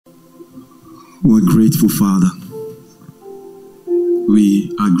We're grateful, Father.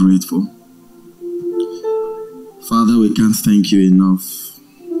 We are grateful. Father, we can't thank you enough.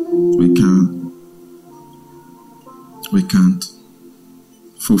 We can't. We can't.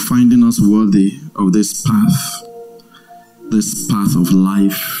 For finding us worthy of this path of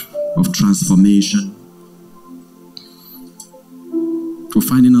life, of transformation. For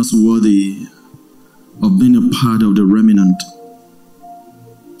finding us worthy of being a part of the remnant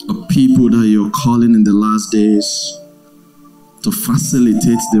of people that you're calling in the last days to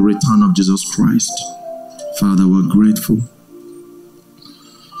facilitate the return of Jesus Christ. Father, we're grateful.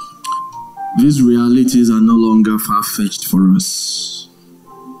 These realities are no longer far-fetched for us.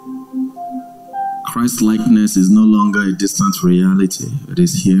 Christ-likeness is no longer a distant reality. It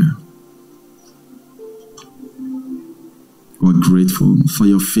is here. We're grateful for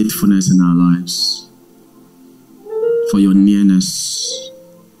your faithfulness in our lives, for your nearness,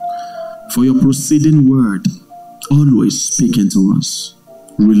 for your proceeding word, always speaking to us,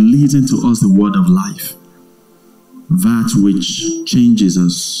 releasing to us the word of life, that which changes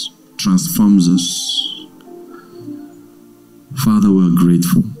us, transforms us. Father, we're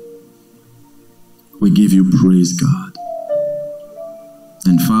grateful. We give you praise, God.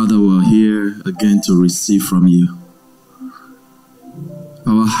 And Father, we're here again to receive from you.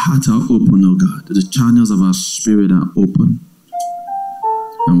 Our hearts are open, oh God. The channels of our spirit are open.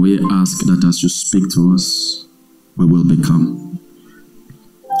 And we ask that as you speak to us, we will become.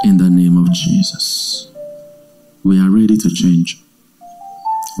 In the name of Jesus. We are ready to change.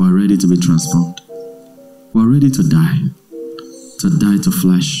 We are ready to be transformed. We are ready to die. To die to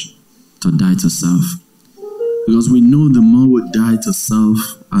flesh. To die to self. Because we know the more we die to self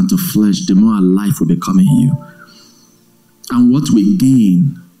and to flesh, the more our life will become in you. And what we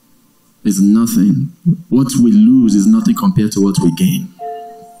gain is nothing. What we lose is nothing compared to what we gain.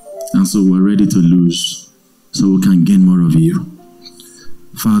 And so we're ready to lose so we can gain more of you.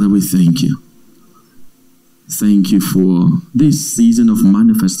 Father, we thank you. Thank you for this season of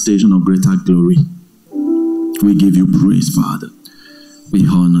manifestation of greater glory. We give you praise, Father. We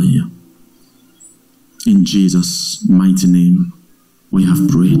honor you. In Jesus' mighty name, we have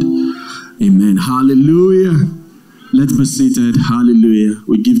prayed. Amen. Hallelujah. Let's be seated. Hallelujah.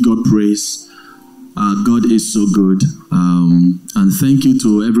 We give God praise. God is so good. And thank you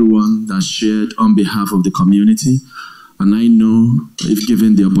to everyone that shared on behalf of the community. And I know, if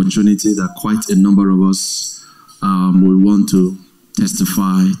given the opportunity, that quite a number of us will want to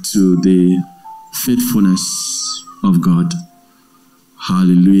testify to the faithfulness of God.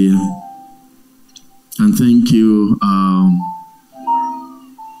 Hallelujah. And thank you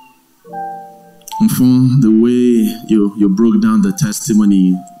for the way you broke down the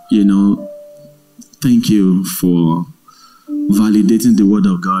testimony. Thank you for validating the word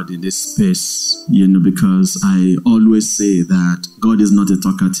of God in this space, because I always say that God is not a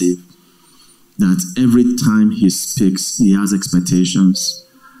talkative, that every time he speaks, he has expectations,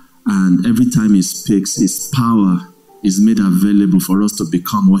 and every time he speaks, his power is made available for us to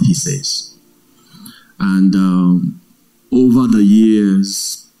become what he says. And over the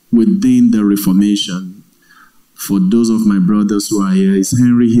years, within the Reformation, for those of my brothers who are here, is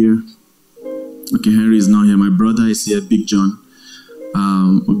Henry here? Okay, Henry is not here. My brother is here, Big John.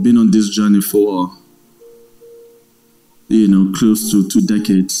 We've been on this journey for, close to 2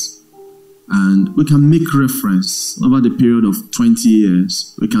 decades. And we can make reference, over the period of 20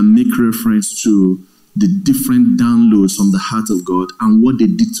 years, we can make reference to the different downloads from the heart of God and what they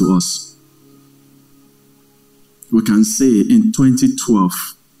did to us. We can say in 2012,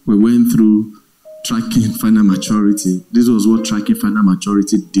 we went through Tracking Final Maturity. This was what Tracking Final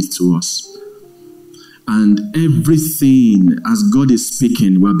Maturity did to us. And everything, as God is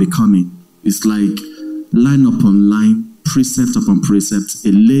speaking, we're becoming. It's like line upon line, precept upon precept,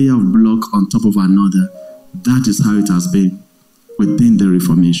 a layer of block on top of another. That is how it has been within the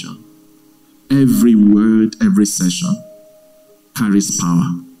Reformation. Every word, every session carries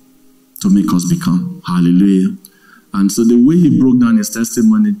power to make us become. Hallelujah. And so the way he broke down his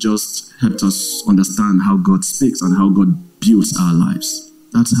testimony just helped us understand how God speaks and how God builds our lives.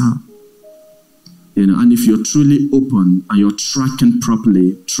 That's how. And if you're truly open and you're tracking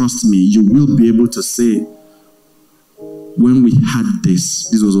properly, trust me, you will be able to say, when we had this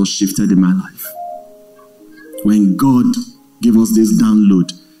was what shifted in my life. When God gave us this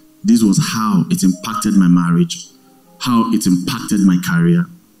download, this was how it impacted my marriage, how it impacted my career,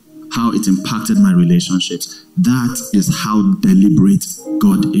 how it impacted my relationships. That is how deliberate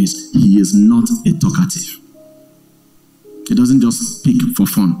God is. He is not a talkative. He doesn't just speak for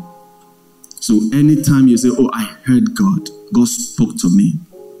fun. So anytime you say, oh, I heard God, God spoke to me,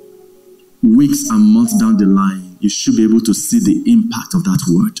 weeks and months down the line, you should be able to see the impact of that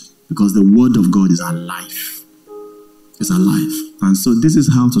word, because the word of God is alive. It's alive. And so this is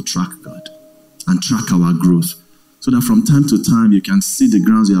how to track God and track our growth, so that from time to time you can see the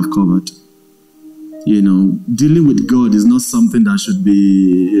grounds you have covered. Dealing with God is not something that should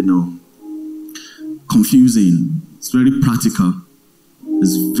be, confusing. It's very practical.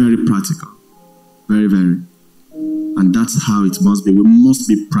 It's very practical. Very, very. And that's how it must be. We must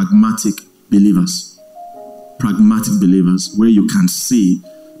be pragmatic believers. Pragmatic believers, where you can see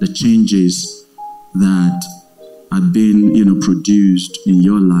the changes that are being, produced in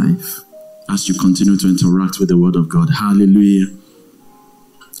your life as you continue to interact with the Word of God. Hallelujah.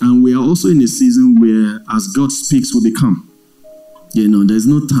 And we are also in a season where, as God speaks, we become. There's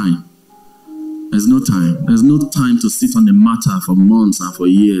no time. There's no time. There's no time to sit on the matter for months and for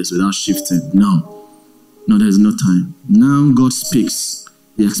years without shifting. No, there's no time. Now God speaks.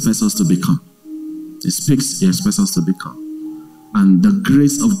 He expects us to become. He speaks. He expects us to become. And the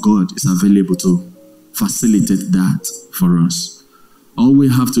grace of God is available to facilitate that for us. All we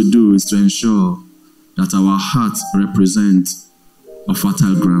have to do is to ensure that our hearts represent a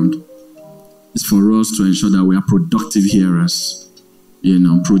fertile ground. It's for us to ensure that we are productive hearers,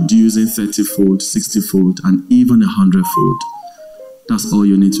 producing 30-fold, 60-fold, and even 100-fold. That's all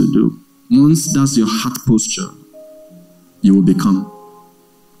you need to do. Once that's your heart posture, you will become.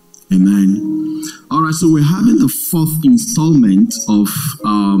 Amen. All right, so we're having the 4th installment of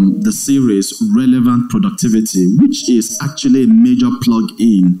the series, Relevant Productivity, which is actually a major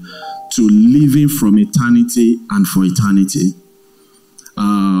plug-in to living from eternity and for eternity.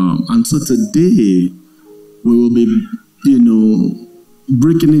 And so today, we will be,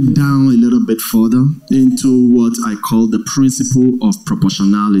 breaking it down a little bit further into what I call the principle of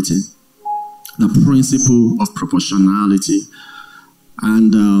proportionality. The principle of proportionality.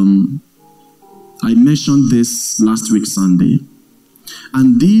 And I mentioned this last week, Sunday.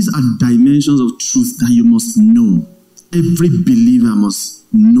 And these are dimensions of truth that you must know. Every believer must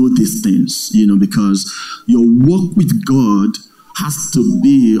know these things, because your walk with God has to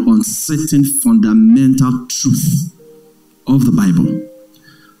be on certain fundamental truth of the Bible.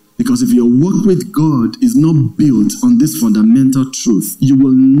 Because if your walk with God is not built on this fundamental truth, you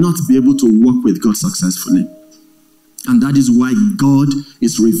will not be able to walk with God successfully. And that is why God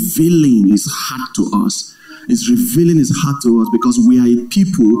is revealing his heart to us. He's revealing his heart to us because we are a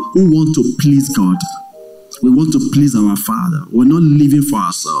people who want to please God. We want to please our Father. We're not living for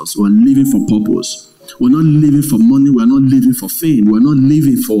ourselves. We're living for purpose. We're not living for money. We're not living for fame. We're not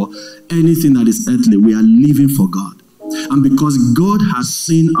living for anything that is earthly. We are living for God. And because God has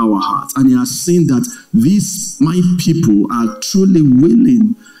seen our hearts and he has seen that these, my people, are truly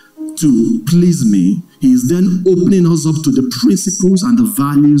willing to please me, he is then opening us up to the principles and the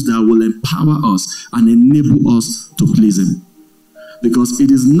values that will empower us and enable us to please him. Because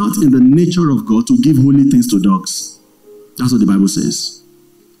it is not in the nature of God to give holy things to dogs. That's what the Bible says.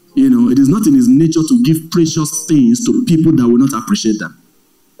 It is not in his nature to give precious things to people that will not appreciate them.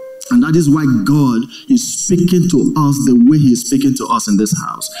 And that is why God is speaking to us the way he is speaking to us in this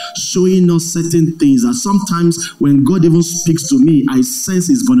house, showing us certain things that sometimes when God even speaks to me, I sense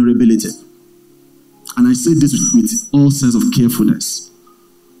his vulnerability. And I say this with all sense of carefulness.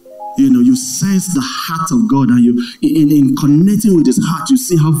 You sense the heart of God, and you, in connecting with his heart, you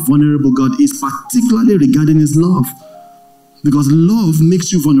see how vulnerable God is, particularly regarding his love. Because love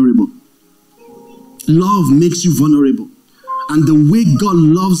makes you vulnerable. Love makes you vulnerable. And the way God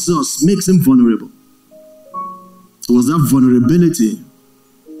loves us makes him vulnerable. It was that vulnerability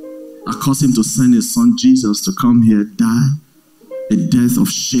that caused him to send his son Jesus to come here, die a death of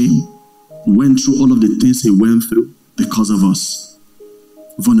shame, went through all of the things he went through because of us.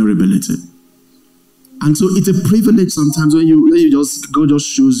 Vulnerability. And so it's a privilege sometimes when God just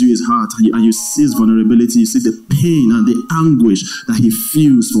shows you his heart and you see his vulnerability, you see the pain and the anguish that he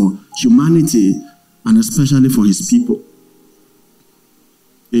feels for humanity and especially for his people.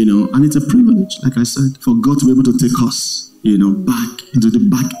 And it's a privilege, like I said, for God to be able to take us, back into the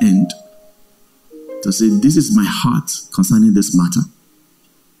back end to say, this is my heart concerning this matter.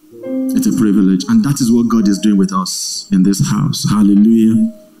 It's a privilege. And that is what God is doing with us in this house.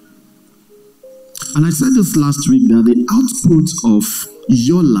 Hallelujah. And I said this last week that the output of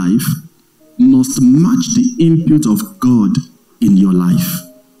your life must match the input of God in your life.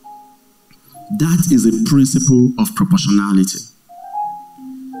 That is a principle of proportionality.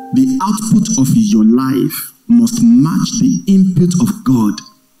 The output of your life must match the input of God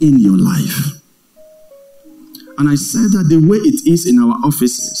in your life. And I said that the way it is in our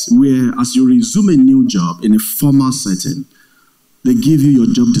offices, where as you resume a new job in a formal setting, they give you your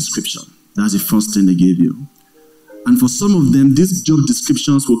job description. That's the first thing they gave you. And for some of them, these job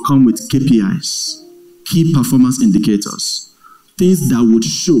descriptions will come with KPIs, key performance indicators, things that would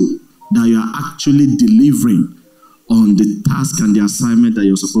show that you are actually delivering on the task and the assignment that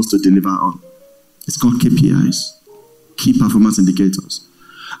you're supposed to deliver on. It's called KPIs, key performance indicators.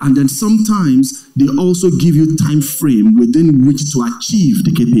 And then sometimes they also give you time frame within which to achieve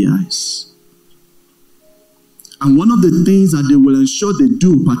the KPIs. And one of the things that they will ensure they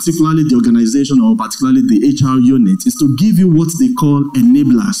do, particularly the organization or particularly the HR unit, is to give you what they call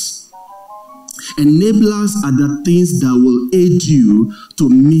enablers. Enablers are the things that will aid you to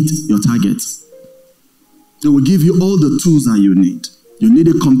meet your targets. They will give you all the tools that you need. You need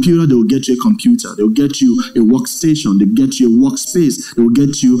a computer, they will get you a computer. They will get you a workstation. They will get you a workspace. They will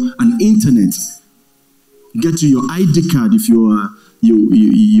get you an internet. Get you your ID card if you are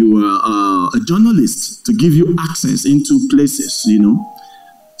a journalist, to give you access into places, you know.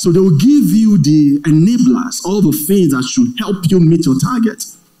 So they will give you the enablers, all the things that should help you meet your target.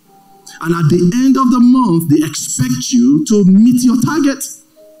 And at the end of the month, they expect you to meet your target.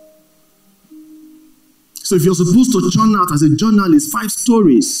 So if you're supposed to churn out as a journalist 5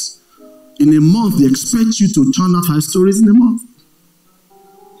 stories in a month, they expect you to churn out 5 stories in a month.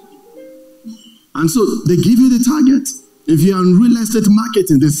 And so they give you the target. If you're in real estate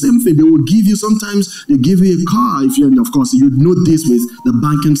marketing, the same thing. They will give you, sometimes they give you a car. If you're, of course, you know this with the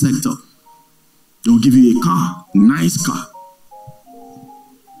banking sector. They will give you a car, nice car.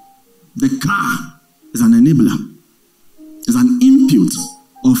 The car is an enabler. It's an input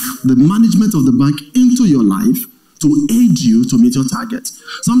of the management of the bank into your life to aid you to meet your target.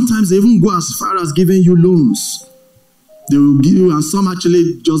 Sometimes they even go as far as giving you loans. They will give you, and some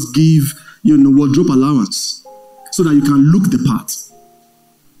actually just give, wardrobe allowance so that you can look the part.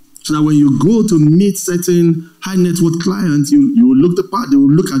 So that when you go to meet certain high net worth clients, you will look the part. They will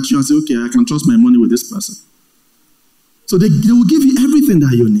look at you and say, okay, I can trust my money with this person. So they will give you everything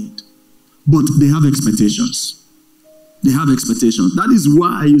that you need. But they have expectations. They have expectations. That is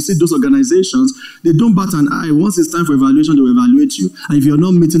why you see those organizations, they don't bat an eye. Once it's time for evaluation, they will evaluate you. And if you're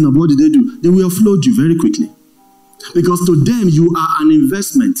not meeting up, what do? They will offload you very quickly. Because to them, you are an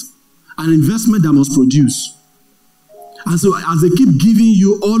investment that must produce. And so as they keep giving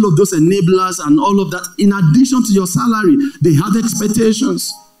you all of those enablers and all of that, in addition to your salary, they have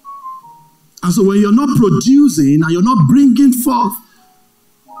expectations. And so when you're not producing and you're not bringing forth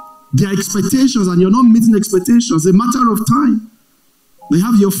their expectations and you're not meeting expectations, it's a matter of time. They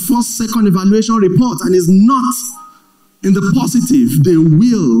have your first, second evaluation report and it's not in the positive, they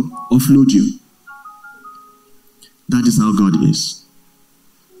will offload you. That is how God is.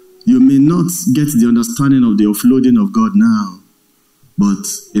 You may not get the understanding of the offloading of God now, but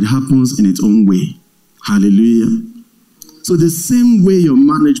it happens in its own way. Hallelujah. So the same way your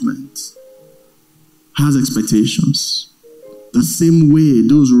management has expectations, the same way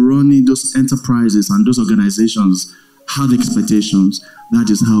those running those enterprises and those organizations have expectations,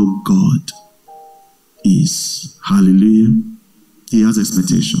 that is how God is. Hallelujah. He has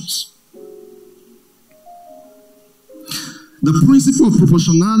expectations. The principle of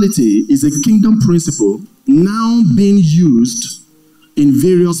proportionality is a kingdom principle now being used in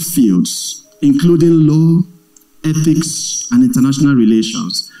various fields, including law, ethics, and international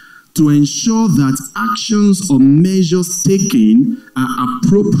relations, to ensure that actions or measures taken are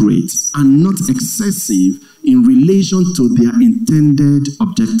appropriate and not excessive in relation to their intended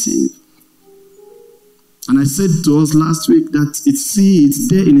objective. And I said to us last week that it's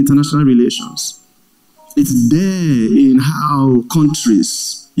there in international relations. It's there in how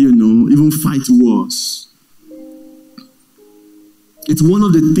countries, even fight wars. It's one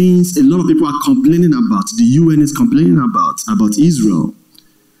of the things a lot of people are complaining about. The UN is complaining about Israel.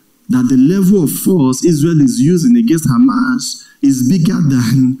 That the level of force Israel is using against Hamas is bigger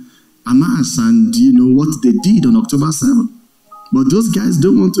than Hamas and what they did on October 7. But those guys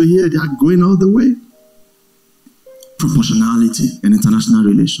don't want to hear they are going all the way. Proportionality in international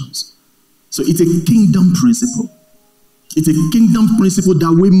relations. So it's a kingdom principle. It's a kingdom principle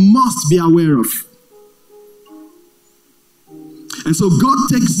that we must be aware of. And so God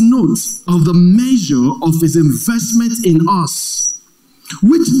takes note of the measure of his investment in us,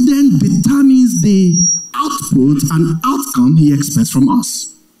 which then determines the output and outcome he expects from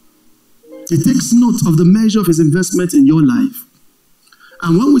us. He takes note of the measure of his investment in your life.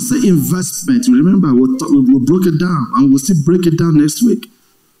 And when we say investment, remember, we broke it down, and we'll still break it down next week.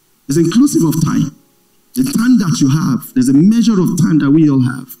 It's inclusive of time. The time that you have, there's a measure of time that we all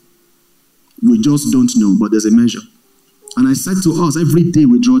have. We just don't know, but there's a measure. And I said to us, every day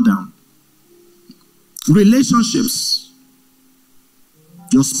we draw down. Relationships.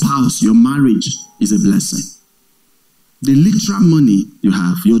 your spouse, your marriage is a blessing. The literal money you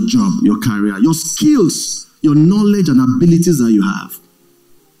have, your job, your career, your skills, your knowledge and abilities that you have.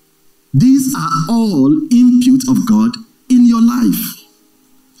 These are all input of God in your life.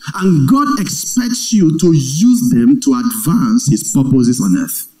 And God expects you to use them to advance his purposes on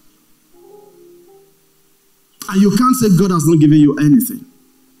earth. And you can't say God has not given you anything.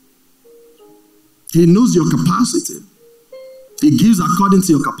 He knows your capacity. He gives according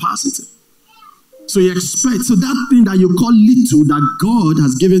to your capacity. So he expects, so that thing that you call little that God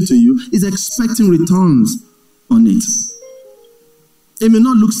has given to you is expecting returns on it. It may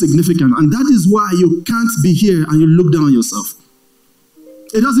not look significant, and that is why you can't be here and you look down on yourself.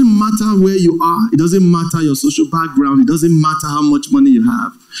 It doesn't matter where you are. It doesn't matter your social background. It doesn't matter how much money you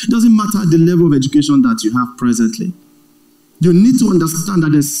have. It doesn't matter the level of education that you have presently. You need to understand that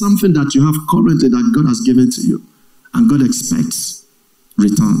there's something that you have currently that God has given to you, and God expects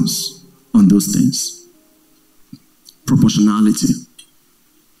returns on those things. Proportionality.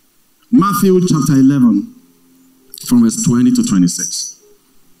 Matthew chapter 11, from verse 20 to 26.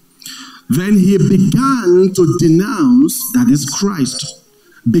 Then he began to denounce, that is Christ,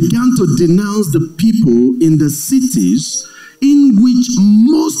 began to denounce the people in the cities in which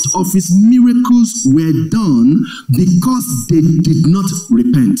most of his miracles were done because they did not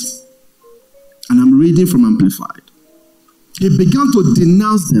repent. And I'm reading from Amplified. He began to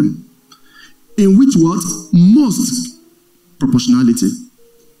denounce them. In which what? Most. Proportionality.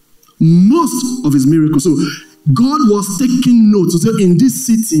 Most of his miracles. So God was taking note. So in this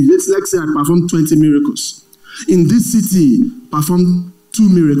city, let's say I performed 20 miracles. In this city, performed 2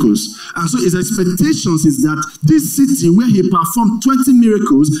 miracles. And so his expectations is that this city where he performed 20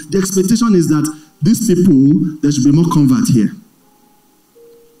 miracles, the expectation is that these people, there should be more convert here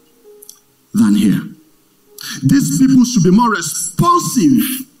than here. These people should be more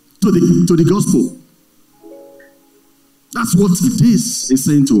responsive to the gospel. That's what this is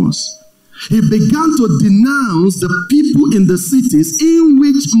saying to us. He began to denounce the people in the cities in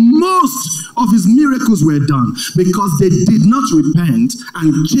which most of his miracles were done because they did not repent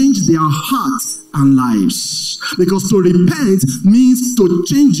and change their hearts and lives. Because to repent means to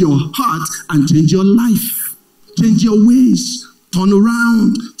change your heart and change your life. Change your ways. Turn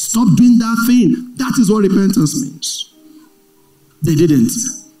around. Stop doing that thing. That is what repentance means. They didn't.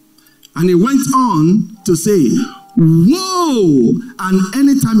 And he went on to say, woe! And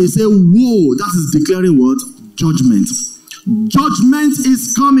anytime he say woe, that is declaring what? Judgment. Judgment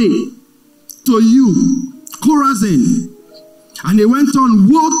is coming to you, Chorazin. And he went on,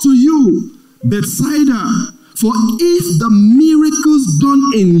 woe to you, Bethsaida! For if the miracles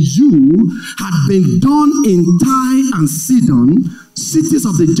done in you had been done in Tyre and Sidon, cities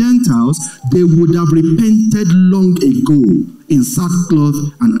of the Gentiles, they would have repented long ago in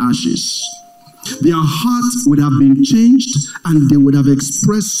sackcloth and ashes. Their hearts would have been changed, and they would have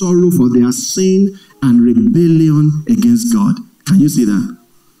expressed sorrow for their sin and rebellion against God. Can you see that?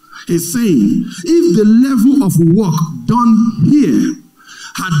 He's saying, if the level of work done here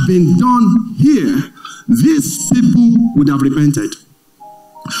had been done here, these people would have repented.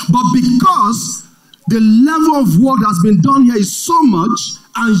 But because the level of work that's been done here is so much,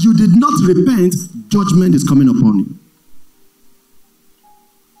 and you did not repent, judgment is coming upon you.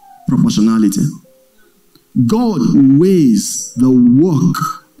 Proportionality. God weighs the work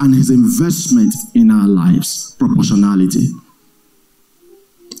and his investment in our lives. Proportionality.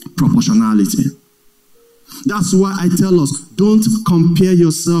 Proportionality. That's why I tell us, don't compare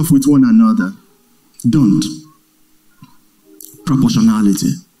yourself with one another. Don't.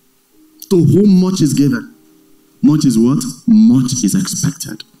 Proportionality. To whom much is given, much is what? Much is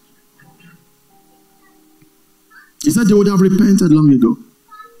expected. He said they would have repented long ago.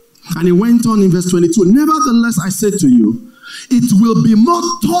 And he went on in verse 22, nevertheless I say to you, it will be more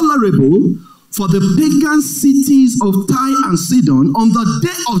tolerable for the pagan cities of Tyre and Sidon on the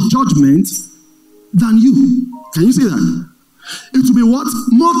day of judgment than you. Can you see that? It will be what?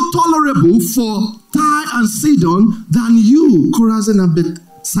 More tolerable for Tyre and Sidon than you, Chorazin and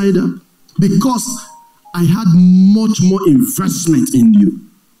Bethsaida, because I had much more investment in you.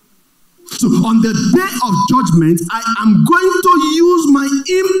 So on the day of judgment, I am going to use my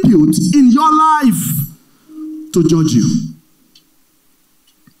input in your life to judge you.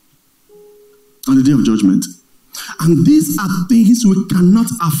 On the day of judgment. And these are things we cannot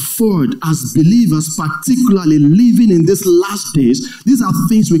afford as believers, particularly living in these last days. These are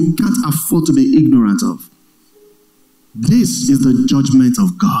things we can't afford to be ignorant of. This is the judgment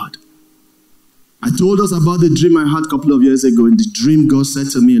of God. I told us about the dream I had a couple of years ago. In the dream, God said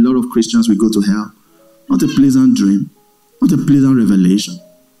to me, a lot of Christians will go to hell. Not a pleasant dream. What a pleasant revelation.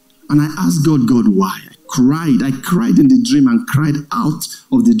 And I asked God, why? I cried in the dream and cried out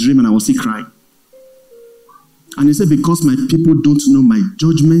of the dream, and I was still crying. And he said, because my people don't know my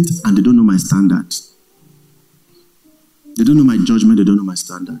judgment and they don't know my standard. They don't know my judgment, they don't know my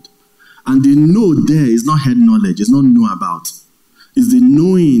standard. And the know there is not head knowledge, it's not know about. It's the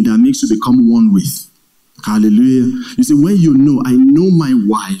knowing that makes you become one with. Hallelujah. You see, when you know, I know my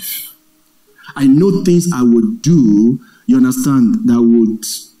wife. I know things I would do, you understand,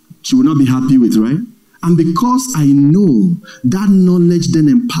 she would not be happy with, right? And because I know, that knowledge then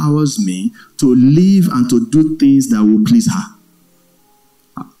empowers me to live and to do things that will please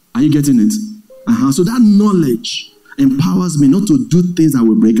her. Are you getting it? So that knowledge empowers me not to do things that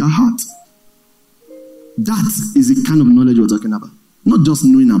will break her heart. That is the kind of knowledge we're talking about. Not just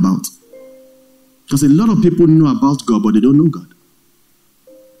knowing about. Because a lot of people know about God, but they don't know God.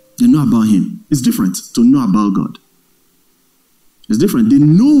 They know about Him. It's different to know about God. It's different. The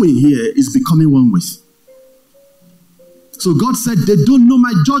knowing here is becoming one with. So God said, they don't know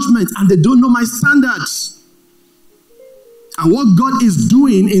my judgment and they don't know my standards. And what God is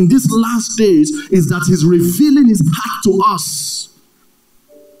doing in these last days is that He's revealing His heart to us.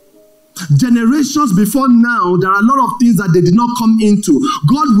 Generations before now, there are a lot of things that they did not come into.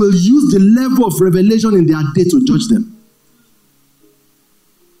 God will use the level of revelation in their day to judge them.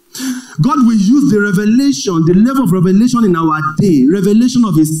 God will use the revelation, the level of revelation in our day, revelation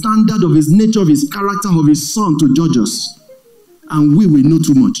of His standard, of His nature, of His character, of His Son to judge us. And we will know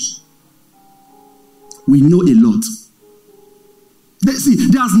too much. We know a lot. See,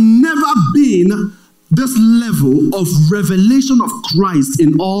 there has never been this level of revelation of Christ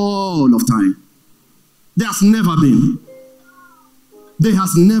in all of time. There has never been. There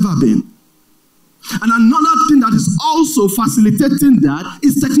has never been. And another thing that is also facilitating that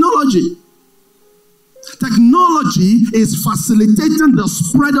is technology. Technology is facilitating the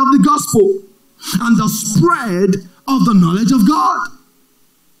spread of the gospel and the spread of the knowledge of God.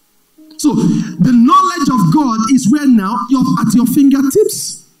 So the knowledge of God is where now you're at your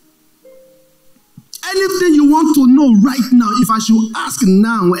fingertips. Anything you want to know right now, if I should ask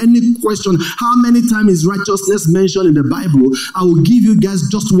now any question, how many times is righteousness mentioned in the Bible? I will give you guys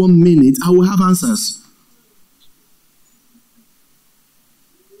just 1 minute. I will have answers.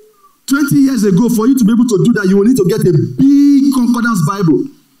 20 years ago, for you to be able to do that, you will need to get a big concordance Bible.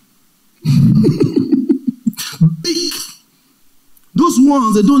 Big. Those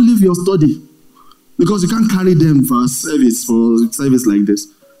ones, they don't leave your study because you can't carry them for service like this.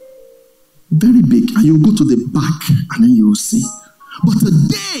 Very big, and you go to the back and then you will see. But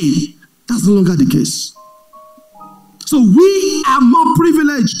today, that's no longer the case. So we are more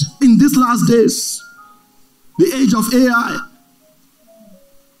privileged in these last days. The age of AI.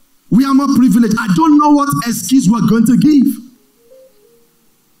 We are more privileged. I don't know what excuse we're going to give.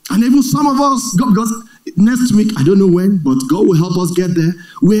 And even some of us, God, next week, I don't know when, but God will help us get there,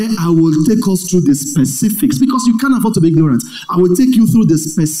 where I will take us through the specifics, because you can't afford to be ignorant. I will take you through the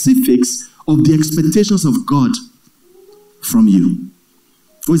specifics of the expectations of God from you.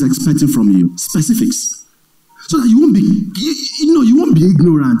 What is expecting from you? Specifics. So that you won't be, you won't be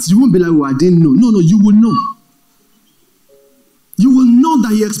ignorant. You won't be like, I didn't know. No, you will know. You will know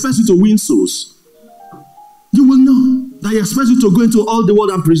that He expects you to win souls. You will know that He expects you to go into all the world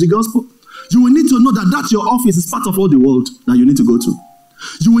and preach the gospel. You will need to know that your office is part of all the world that you need to go to.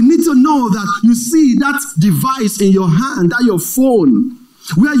 You will need to know that you see that device in your hand, that your phone,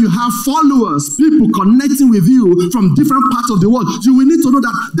 where you have followers, people connecting with you from different parts of the world. You will need to know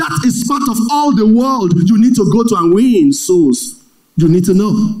that that is part of all the world you need to go to and win souls. You need to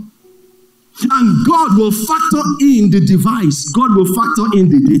know. And God will factor in the device. God will factor in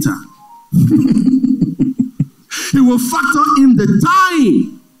the data. He will factor in the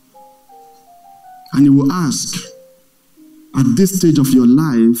time. And He will ask, at this stage of your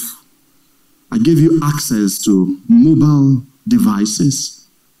life, I gave you access to mobile devices,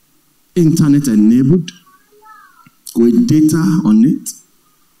 internet enabled, with data on it,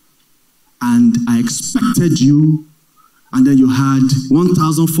 and I expected you, and then you had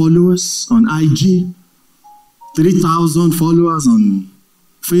 1,000 followers on IG, 3,000 followers on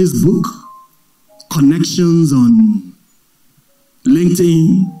Facebook, connections on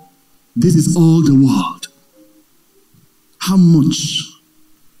LinkedIn. This is all the world. How much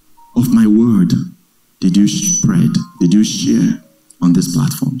of my word did you spread, did you share on these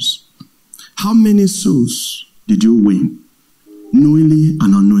platforms? How many souls did you win, knowingly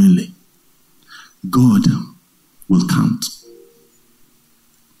and unknowingly? God will count.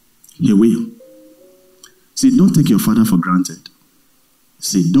 He will. See, don't take your Father for granted.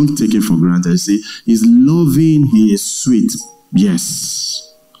 See, don't take it for granted. See, he's loving, he is sweet.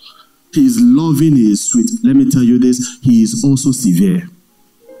 Yes. He is loving, he is sweet. Let me tell you this, he is also severe.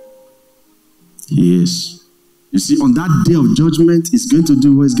 He is. You see, on that day of judgment, he's going to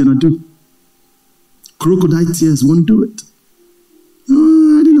do what he's going to do. Crocodile tears won't do it.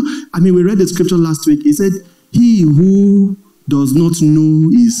 I don't know. I mean, we read the scripture last week. He said, he who does not know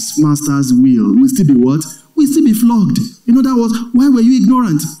his master's will still be what? Will still be flogged. In other words, why were you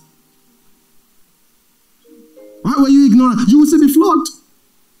ignorant? Why were you ignorant? You will still be flogged.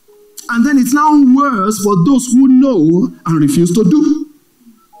 And then it's now worse for those who know and refuse to do.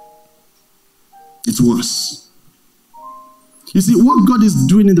 It's worse. You see, what God is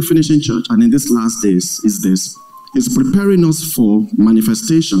doing in the finishing church and in these last days is this. He's preparing us for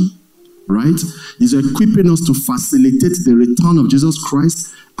manifestation, right? He's equipping us to facilitate the return of Jesus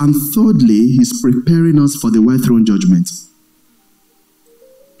Christ. And thirdly, he's preparing us for the white throne judgment.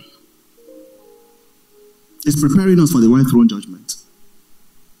 He's preparing us for the white throne judgment.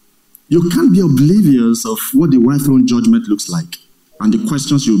 You can't be oblivious of what the white throne judgment looks like and the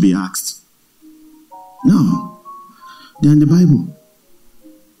questions you'll be asked. No. They're in the Bible.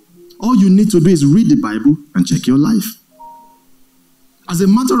 All you need to do is read the Bible and check your life. As a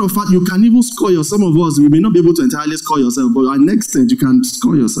matter of fact, you can even score yourself. Some of us, we may not be able to entirely score yourself, but at next stage, you can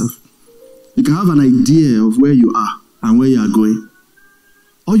score yourself. You can have an idea of where you are and where you are going.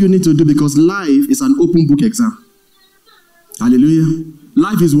 All you need to do, because life is an open book exam. Hallelujah.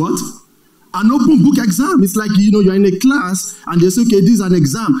 Life is what? An open book exam. It's like, you're in a class and they say, okay, this is an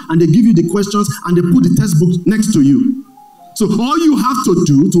exam. And they give you the questions and they put the textbook next to you. So all you have to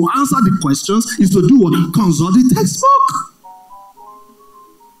do to answer the questions is to do what? Consult the textbook.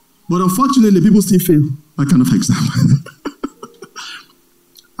 But unfortunately, people still fail that kind of exam.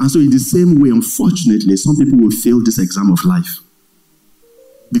 And so in the same way, unfortunately, some people will fail this exam of life.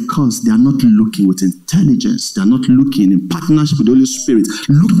 Because they are not looking with intelligence. They are not looking in partnership with the Holy Spirit.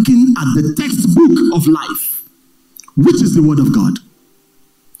 Looking at the textbook of life. Which is the Word of God.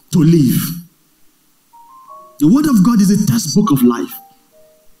 To live. The Word of God is a textbook of life.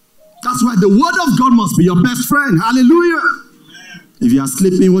 That's why the Word of God must be your best friend. Hallelujah. If you are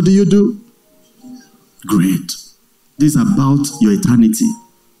sleeping, what do? Great. This is about your eternity.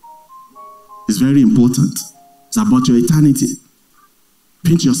 It's very important. It's about your eternity.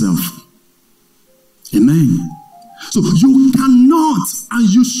 Pinch yourself. Amen. So you cannot and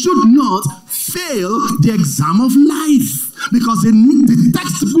you should not fail the exam of life. Because the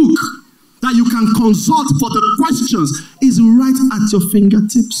textbook that you can consult for the questions is right at your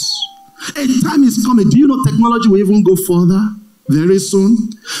fingertips. A time is coming. Do you know technology will even go further? Very soon.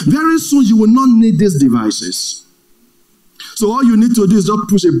 Very soon you will not need these devices. So all you need to do is just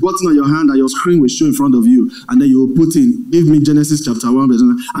push a button on your hand and your screen will show in front of you. And then you will put in, give me Genesis chapter 1.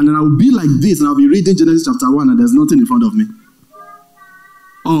 And then I will be like this and I'll be reading Genesis chapter 1 and there's nothing in front of me.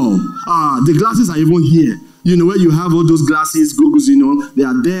 The glasses are even here. Where you have all those glasses, Googles, they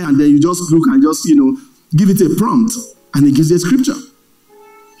are there and then you just look and just, give it a prompt and it gives you a scripture.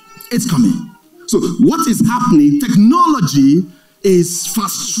 It's coming. So what is happening? Technology is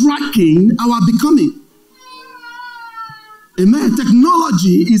fast-tracking our becoming. Amen.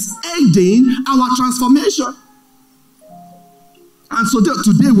 Technology is aiding our transformation. And so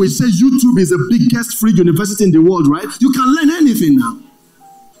today we say YouTube is the biggest free university in the world, right? You can learn anything now.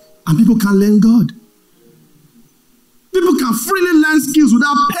 And people can learn God. People can freely learn skills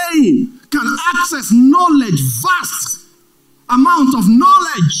without paying. Can access knowledge, vast amount of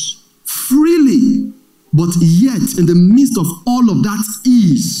knowledge freely. But yet, in the midst of all of that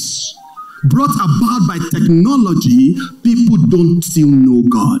ease brought about by technology, people don't still know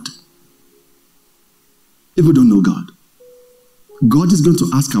God. People don't know God. God is going to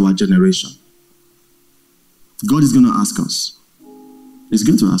ask our generation. God is going to ask us. He's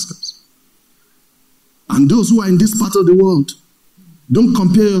going to ask us. And those who are in this part of the world, don't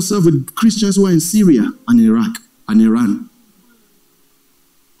compare yourself with Christians who are in Syria and Iraq and Iran.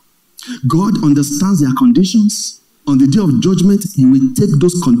 God understands their conditions. On the day of judgment, he will take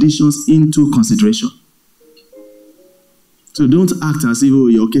those conditions into consideration. So don't act as if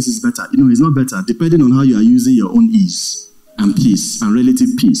your case is better. It's not better. Depending on how you are using your own ease and peace and relative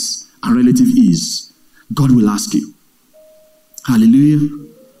ease, God will ask you. Hallelujah.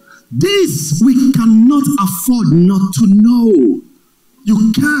 This we cannot afford not to know.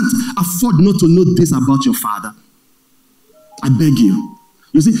 You can't afford not to know this about your Father. I beg you.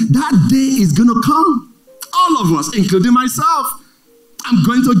 You see, that day is going to come. All of us, including myself. I'm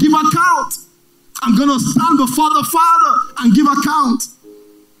going to give account. I'm going to stand before the Father and give account.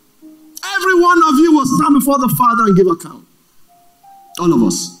 Every one of you will stand before the Father and give account. All of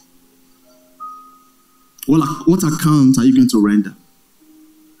us. What account are you going to render?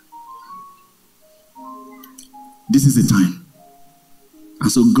 This is the time.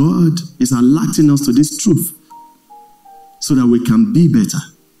 And so God is alerting us to this truth so that we can be better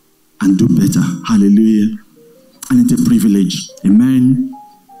and do better. Hallelujah. And it's a privilege. Amen.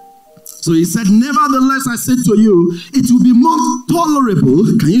 So he said, nevertheless, I say to you, it will be more tolerable,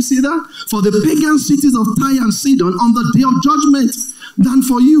 can you see that? For the pagan cities of Tyre and Sidon on the day of judgment than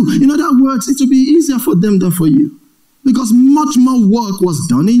for you. In other words, it will be easier for them than for you. Because much more work was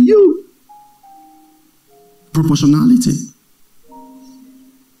done in you. Proportionality.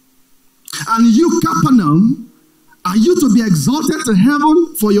 And you, Capernaum, are you to be exalted to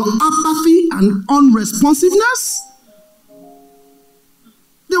heaven for your apathy and unresponsiveness?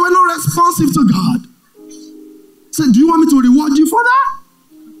 They were not responsive to God. So do you want me to reward you for that?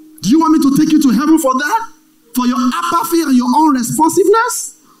 Do you want me to take you to heaven for that? For your apathy and your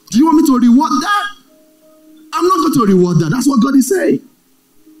unresponsiveness? Do you want me to reward that? I'm not going to reward that. That's what God is saying.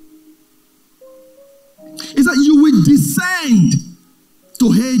 He said you will descend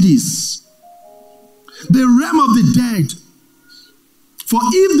to Hades, the realm of the dead. For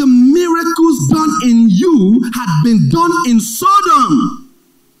if the miracles done in you had been done in Sodom,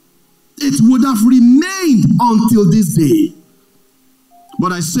 it would have remained until this day.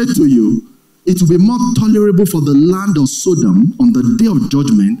 But I said to you, it will be more tolerable for the land of Sodom on the day of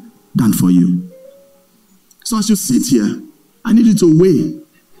judgment than for you. So as you sit here, I need you to weigh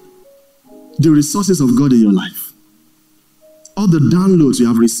the resources of God in your life. All the downloads you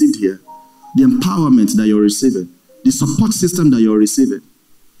have received here, the empowerment that you're receiving, the support system that you're receiving,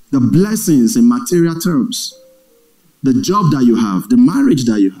 the blessings in material terms, the job that you have, the marriage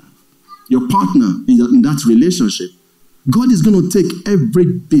that you have, your partner in that relationship. God is going to take every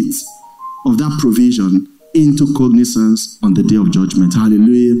bit of that provision into cognizance on the day of judgment.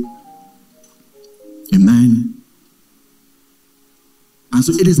 Hallelujah. Amen. And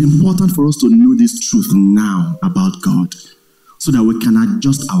so it is important for us to know this truth now about God so that we can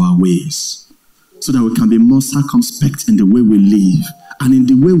adjust our ways, so that we can be more circumspect in the way we live and in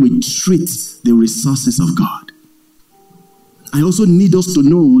the way we treat the resources of God. I also need us to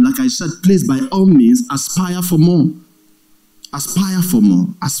know, like I said, please by all means aspire for more. Aspire for more.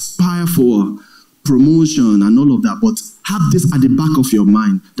 Aspire for promotion and all of that. But have this at the back of your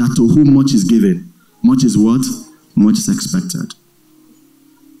mind, that to whom much is given, much is what? Much is expected.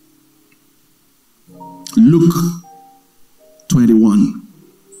 Luke 21.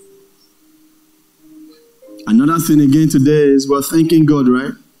 Another thing again today is we're thanking God,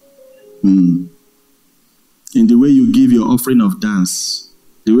 right? In the way you give your offering of dance,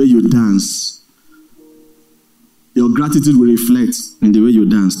 the way you dance, your gratitude will reflect in the way you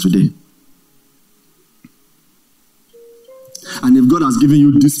dance today. And if God has given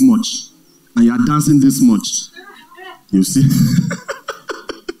you this much, and you are dancing this much, you see,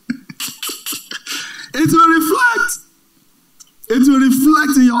 it will reflect. It will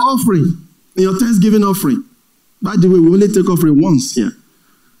reflect in your offering, in your Thanksgiving offering. By the way, we only take offering once here.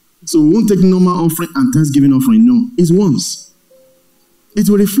 So we won't take normal offering and Thanksgiving offering. No, it's once. It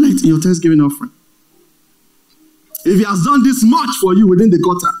will reflect in your Thanksgiving offering. If he has done this much for you within the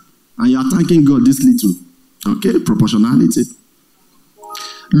quarter, and you are thanking God this little, okay, proportionality.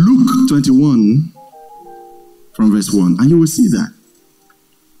 Luke 21 from verse 1, and you will see that.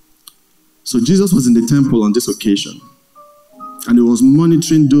 So Jesus was in the temple on this occasion, and he was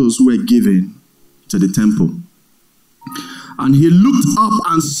monitoring those who were giving to the temple. And he looked up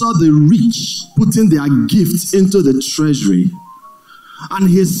and saw the rich putting their gifts into the treasury. And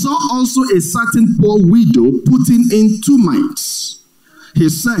he saw also a certain poor widow putting in 2 mites. He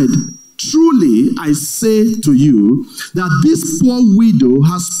said, truly I say to you that this poor widow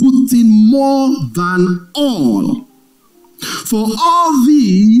has put in more than all. For all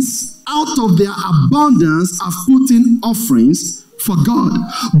these out of their abundance have put in offerings for God.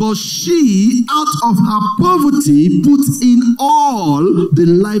 But she out of her poverty put in all the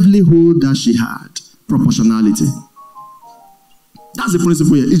livelihood that she had. Proportionality. That's the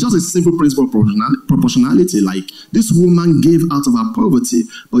principle here. It's just a simple principle of proportionality. Like this woman gave out of her poverty,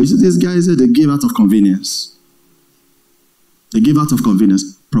 but you see these guys they gave out of convenience. They gave out of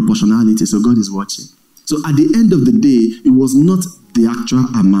convenience. Proportionality. So God is watching. So at the end of the day, it was not the actual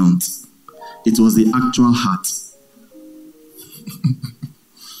amount. It was the actual heart.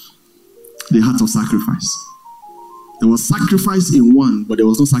 The heart of sacrifice. There was sacrifice in one, but there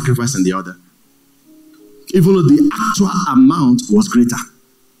was no sacrifice in the other. Even though the actual amount was greater.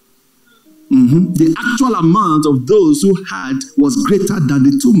 The actual amount of those who had was greater than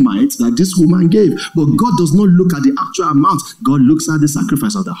the 2 mites that this woman gave. But God does not look at the actual amount. God looks at the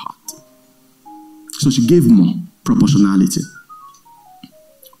sacrifice of the heart. So she gave more. Proportionality.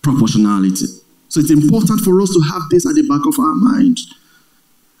 Proportionality. So it's important for us to have this at the back of our mind.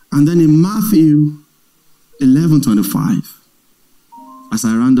 And then in Matthew 11:25, as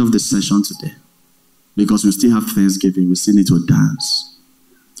I round off the session today, because we still have Thanksgiving, we still need to dance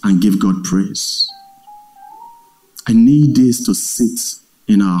and give God praise. I need this to sit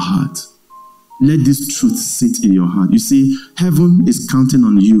in our heart. Let this truth sit in your heart. You see, heaven is counting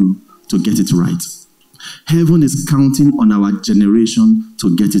on you to get it right. Heaven is counting on our generation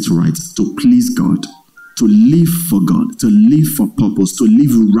to get it right, to please God, to live for God, to live for purpose, to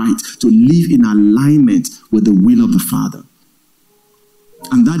live right, to live in alignment with the will of the Father.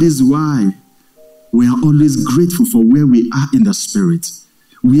 And that is why we are always grateful for where we are in the Spirit,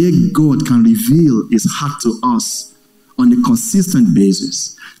 where God can reveal his heart to us on a consistent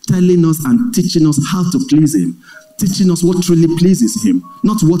basis, telling us and teaching us how to please him, teaching us what truly pleases him,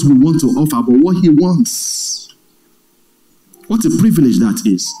 not what we want to offer, but what he wants. What a privilege that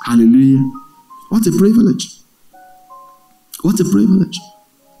is. Hallelujah. What a privilege. What a privilege.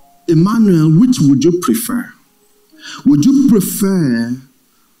 Emmanuel, which would you prefer? Would you prefer,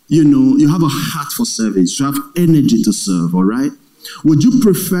 you have a heart for service, you have energy to serve, all right? Would you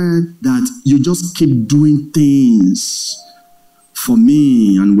prefer that you just keep doing things for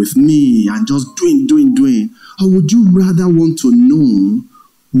me and with me and just doing? Or would you rather want to know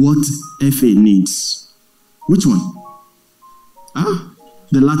what FA needs? Which one?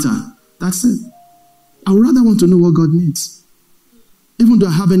 The latter. That's it. I would rather want to know what God needs. Even though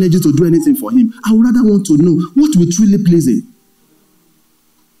I have energy to do anything for him, I would rather want to know what will truly please him.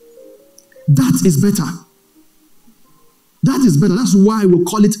 That is better. That is better. That's why we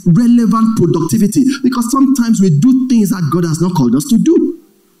call it relevant productivity. Because sometimes we do things that God has not called us to do.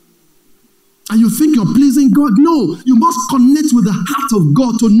 And you think you're pleasing God. No, you must connect with the heart of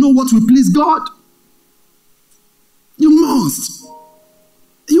God to know what will please God. You must.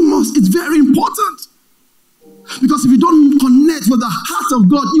 You must. It's very important. Because if you don't connect with the heart of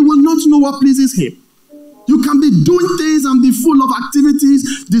God, you will not know what pleases him. You can be doing things and be full of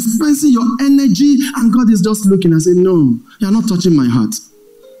activities, dispensing your energy, and God is just looking and saying, no, you are not touching my heart.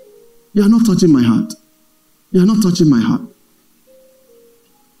 You are not touching my heart. You are not touching my heart.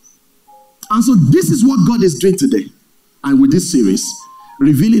 And so this is what God is doing today. And with this series,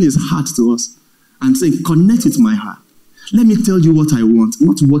 revealing his heart to us and saying, connect with my heart. Let me tell you what I want,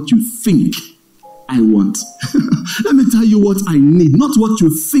 not what you think I want. Let me tell you what I need, not what you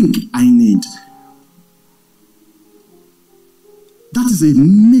think I need. That is a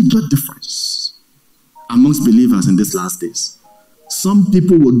major difference amongst believers in these last days. Some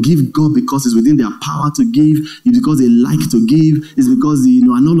people will give God because it's within their power to give. It's because they like to give. It's because,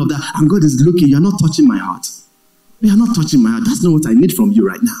 and all of that. And God is looking, you're not touching my heart. You're not touching my heart. That's not what I need from you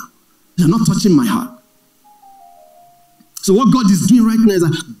right now. You're not touching my heart. So what God is doing right now is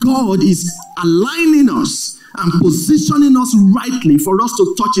that God is aligning us and positioning us rightly for us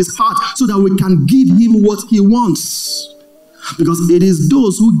to touch his heart so that we can give him what he wants. Because it is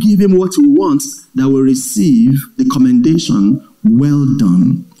those who give him what he wants that will receive the commendation, well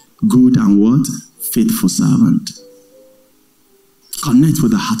done, good and what? Faithful servant. Connect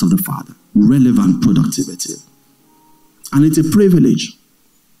with the heart of the Father. Relevant productivity. And it's a privilege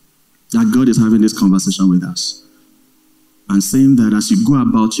that God is having this conversation with us. And saying that as you go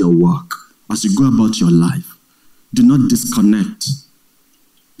about your work, as you go about your life, do not disconnect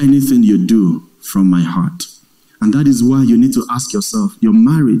anything you do from my heart. And that is why you need to ask yourself, your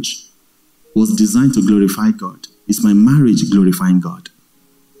marriage was designed to glorify God. Is my marriage glorifying God?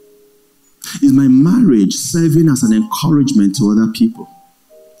 Is my marriage serving as an encouragement to other people?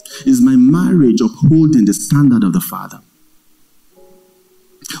 Is my marriage upholding the standard of the Father?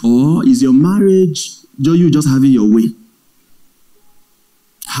 Or is your marriage you just having your way?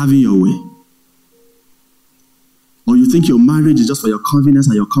 Having your way? Or you think your marriage is just for your convenience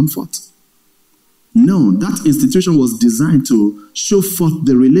and your comfort? No, that institution was designed to show forth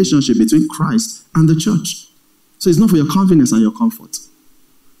the relationship between Christ and the church. So it's not for your convenience and your comfort.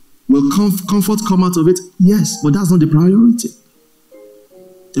 Will comfort come out of it? Yes, but that's not the priority.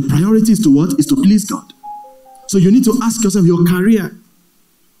 The priority is to what? Is to please God. So you need to ask yourself, your career.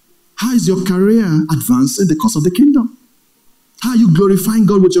 How is your career advancing the cause of the kingdom? How are you glorifying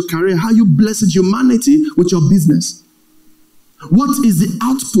God with your career? How are you blessing humanity with your business? What is the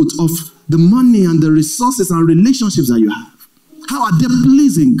output of the money and the resources and relationships that you have? How are they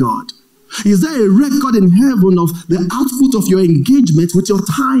pleasing God? Is there a record in heaven of the output of your engagement with your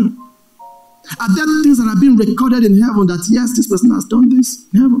time? Are there things that have been recorded in heaven that, yes, this person has done this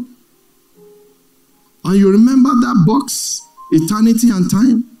in heaven? And you remember that box, eternity and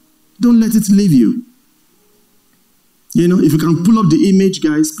time? Don't let it leave you. You know, if you can pull up the image,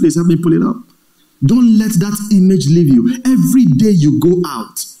 guys, please help me pull it up. Don't let that image leave you. Every day you go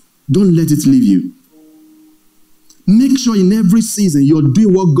out, don't let it leave you. Make sure in every season you're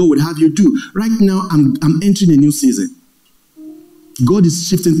doing what God would have you do. Right now, I'm entering a new season. God is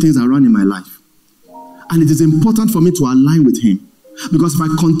shifting things around in my life. And it is important for me to align with Him. Because if I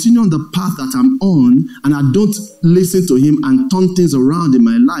continue on the path that I'm on and I don't listen to Him and turn things around in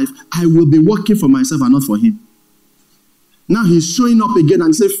my life, I will be working for myself and not for Him. Now He's showing up again and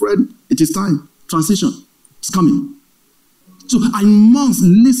He says, Fred, it is time. Transition. It's coming. So I must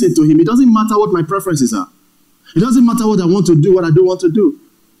listen to Him. It doesn't matter what my preferences are. It doesn't matter what I want to do, what I don't want to do.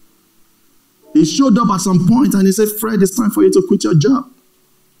 He showed up at some point and He said, Fred, it's time for you to quit your job.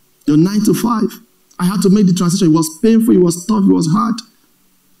 Your 9 to 5. I had to make the transition. It was painful, it was tough, it was hard.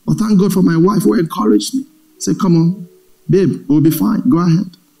 But thank God for my wife who encouraged me. Say, come on, babe, we'll be fine. Go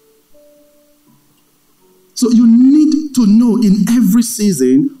ahead. So you need to know in every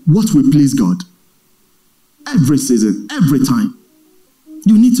season what will please God. Every season, every time.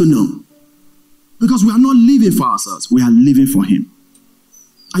 You need to know. Because we are not living for ourselves. We are living for Him.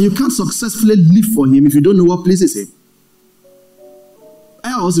 And you can't successfully live for Him if you don't know what pleases Him.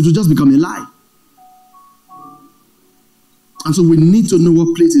 Else it will just become a lie. And so we need to know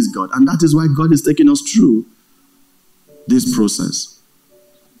what pleases God. And that is why God is taking us through this process.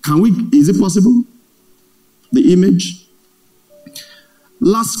 Is it possible? The image?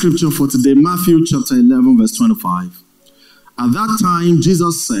 Last scripture for today, Matthew chapter 11, verse 25. At that time,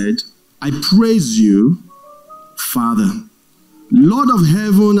 Jesus said, I praise you, Father, Lord of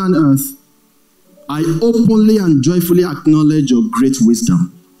heaven and earth. I openly and joyfully acknowledge your great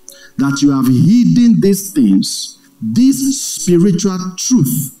wisdom, that you have hidden these things, this spiritual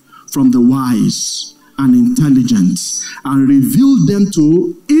truth from the wise and intelligent, and revealed them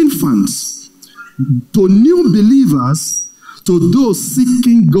to infants, to new believers, to those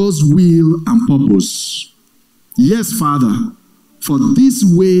seeking God's will and purpose. Yes, Father, for this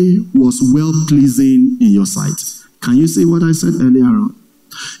way was well-pleasing in your sight. Can you see what I said earlier on?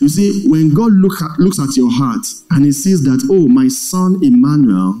 You see, when God looks at your heart and He sees that, oh, my son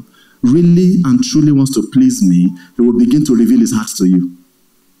Emmanuel really and truly wants to please me, He will begin to reveal His heart to you.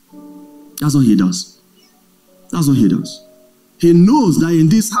 That's what He does. That's what He does. He knows that in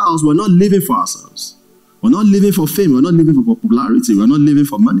this house, we're not living for ourselves. We're not living for fame. We're not living for popularity. We're not living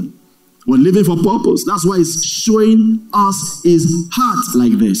for money. We're living for purpose. That's why He's showing us His heart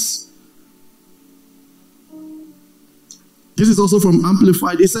like this. This is also from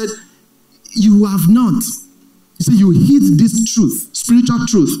Amplified. He said, you have not. He said, you hid this truth, spiritual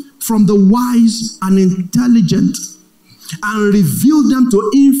truth, from the wise and intelligent, and revealed them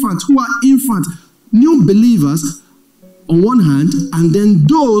to infants. Who are infants? New believers on one hand, and then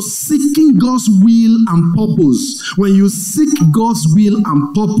those seeking God's will and purpose. When you seek God's will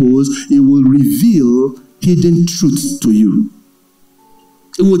and purpose, He will reveal hidden truths to you.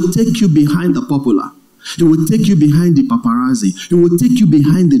 It will take you behind the popular. It will take you behind the paparazzi. It will take you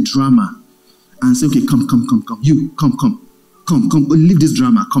behind the drama and say, okay, come. You, come. Leave this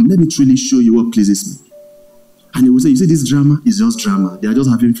drama. Come, let me truly show you what pleases me. And He will say, you see, this drama is just drama. They are just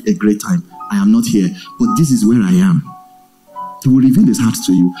having a great time. I am not here, but this is where I am. He will reveal His heart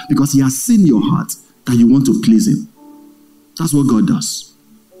to you because He has seen your heart that you want to please Him. That's what God does.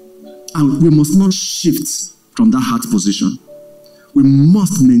 And we must not shift from that heart position. We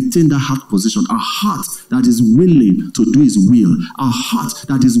must maintain that heart position, a heart that is willing to do His will, a heart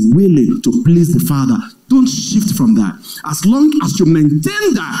that is willing to please the Father. Don't shift from that. As long as you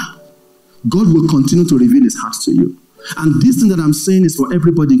maintain that, God will continue to reveal His heart to you. And this thing that I'm saying is for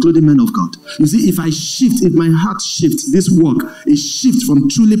everybody, including men of God. You see, if my heart shifts, this work, it shifts from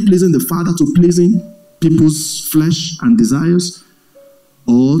truly pleasing the Father to pleasing people's flesh and desires,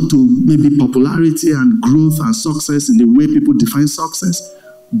 or to maybe popularity and growth and success in the way people define success,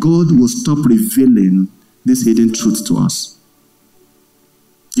 God will stop revealing this hidden truth to us.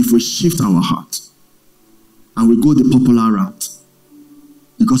 If we shift our heart and we go the popular route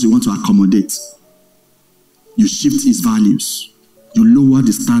because we want to accommodate, you shift His values, you lower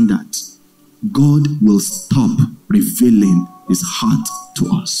the standard, God will stop revealing His heart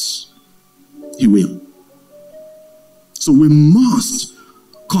to us. He will. So we must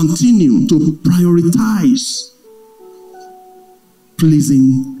continue to prioritize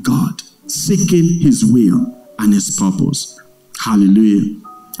pleasing God, seeking His will and His purpose. Hallelujah.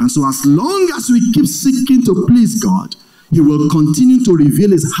 And so as long as we keep seeking to please God, He will continue to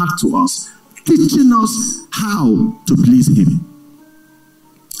reveal His heart to us teaching us how to please him.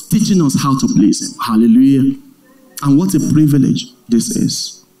 Teaching us how to please him. Hallelujah. And what a privilege this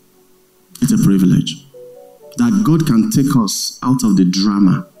is. It's a privilege that God can take us out of the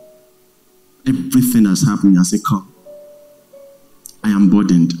drama. Everything that's happening and say, come. I am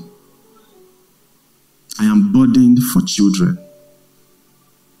burdened. I am burdened for children.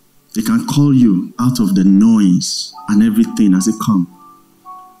 They can call you out of the noise and everything and say, come.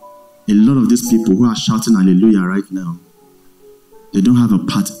 A lot of these people who are shouting hallelujah right now, they don't have a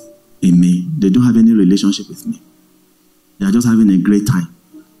part in me. They don't have any relationship with me. They are just having a great time.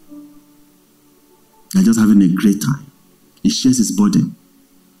 They are just having a great time. He shares his burden.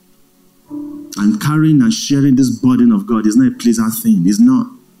 And carrying and sharing this burden of God is not a pleasant thing. It's not.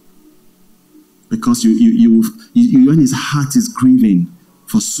 Because when his heart is grieving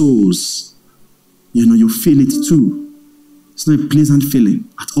for souls, you feel it too. It's not a pleasant feeling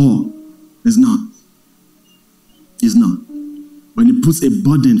at all. It's not. It's not. When he puts a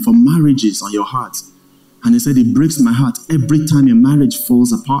burden for marriages on your heart, and he said, it breaks my heart every time a marriage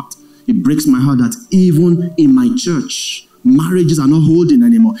falls apart. It breaks my heart that even in my church, marriages are not holding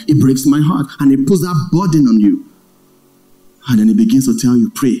anymore. It breaks my heart. And he puts that burden on you. And then he begins to tell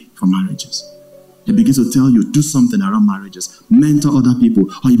you, pray for marriages. He begins to tell you, do something around marriages. Mentor other people.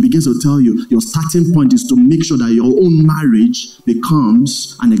 Or he begins to tell you, your starting point is to make sure that your own marriage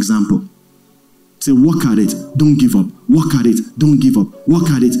becomes an example. Say, work at it, don't give up. Work at it, don't give up. Work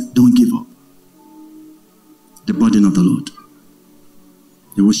at it, don't give up. The burden of the Lord.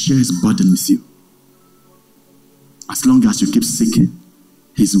 He will share his burden with you. As long as you keep seeking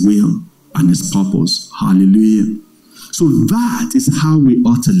his will and his purpose. Hallelujah. So that is how we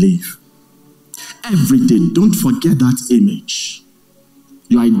ought to live. Every day, don't forget that image.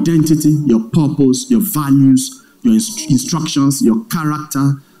 Your identity, your purpose, your values, your instructions, your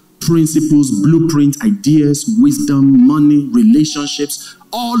character, principles, blueprint, ideas, wisdom, money, relationships,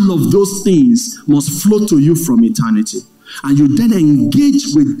 all of those things must flow to you from eternity. And you then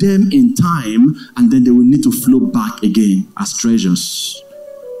engage with them in time, and then they will need to flow back again as treasures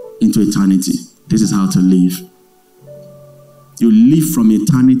into eternity. This is how to live. You live from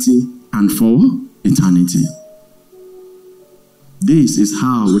eternity and for eternity. This is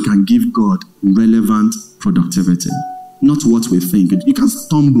how we can give God relevant productivity. Not what we think. You can't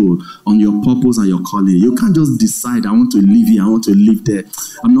stumble on your purpose and your calling. You can't just decide, I want to live here, I want to live there.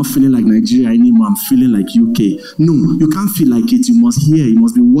 I'm not feeling like Nigeria anymore, I'm feeling like UK. No, you can't feel like it. You must hear. It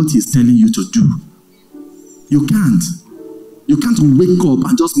must be what he's telling you to do. You can't. You can't wake up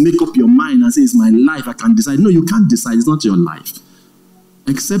and just make up your mind and say, it's my life, I can decide. No, you can't decide. It's not your life.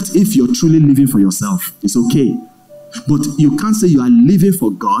 Except if you're truly living for yourself. It's okay. But you can't say you are living for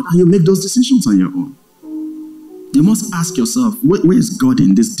God and you make those decisions on your own. You must ask yourself, where is God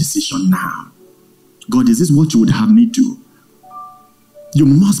in this decision now? God, is this what you would have me do? You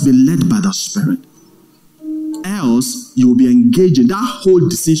must be led by the Spirit. Else, you will be engaged in that whole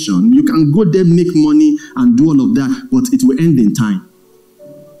decision. You can go there, make money, and do all of that, but it will end in time.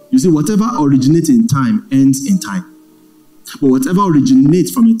 You see, whatever originates in time ends in time. But whatever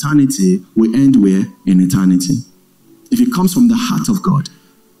originates from eternity will end where? In eternity. If it comes from the heart of God,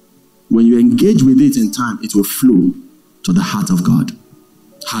 when you engage with it in time, it will flow to the heart of God.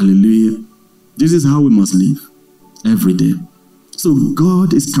 Hallelujah. This is how we must live every day. So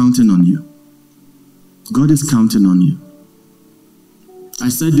God is counting on you. God is counting on you. I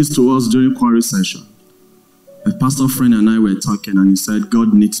said this to us during quarry session. A pastor friend and I were talking, and he said,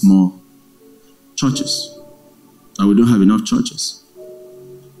 God needs more churches. And we don't have enough churches.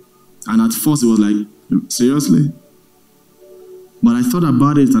 And at first it was like, seriously? But I thought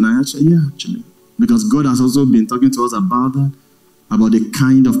about it, and I actually. Because God has also been talking to us about that, about the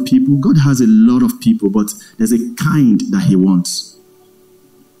kind of people. God has a lot of people, but there's a kind that he wants.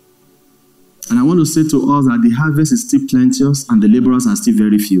 And I want to say to us that the harvest is still plenteous and the laborers are still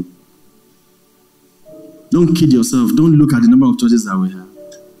very few. Don't kid yourself. Don't look at the number of churches that we have.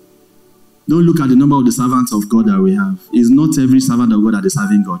 Don't look at the number of the servants of God that we have. It's not every servant of God that is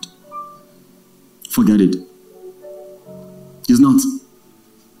serving God. Forget it. It's not.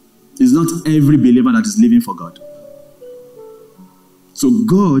 It's not every believer that is living for God. So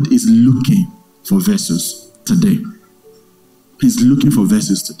God is looking for vessels today. He's looking for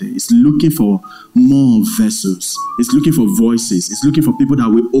vessels today. He's looking for more vessels. He's looking for voices. He's looking for people that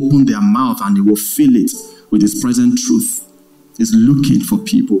will open their mouth and they will fill it with his present truth. He's looking for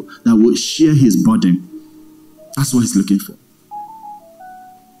people that will share his burden. That's what he's looking for.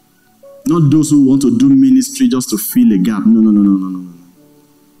 Not those who want to do ministry just to fill a gap. No.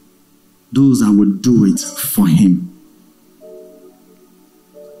 Those that will do it for him.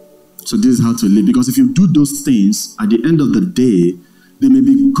 So this is how to live. Because if you do those things, at the end of the day, they may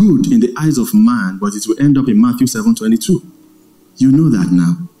be good in the eyes of man, but it will end up in Matthew 7:22. You know that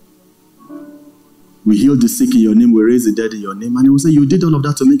now. We heal the sick in your name, we raise the dead in your name. And he will say, you did all of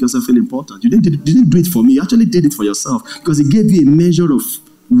that to make yourself feel important. You didn't do it for me. You actually did it for yourself. Because he gave you a measure of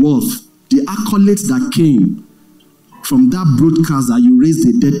worth. The accolades that came from that broadcast that you raised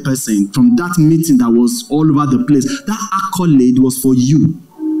a dead person, from that meeting that was all over the place, that accolade was for you.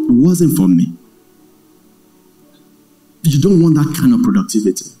 It wasn't for me. You don't want that kind of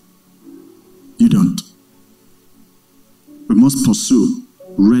productivity. You don't. We must pursue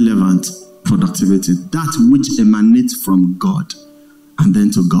relevant productivity, that which emanates from God and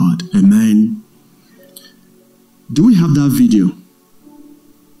then to God. Amen. Do we have that video?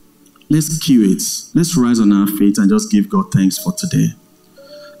 Let's cue it. Let's rise on our feet and just give God thanks for today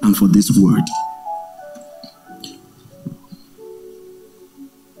and for this word.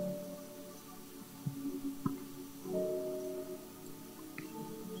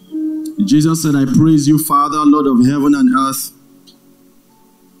 Jesus said, I praise you, Father, Lord of heaven and earth,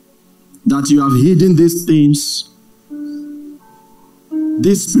 that you have hidden these things,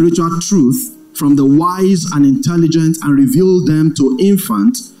 this spiritual truth, from the wise and intelligent and revealed them to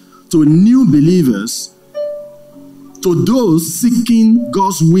infants, to new believers, to those seeking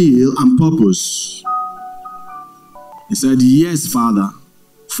God's will and purpose. He said, yes, Father,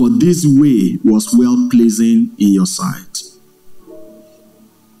 for this way was well-pleasing in your sight.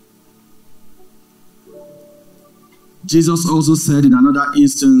 Jesus also said in another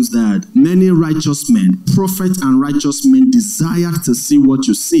instance that many righteous men, prophets and righteous men, desired to see what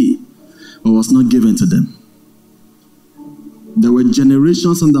you see, but was not given to them. There were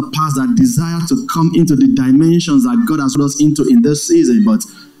generations in the past that desired to come into the dimensions that God has brought us into in this season, but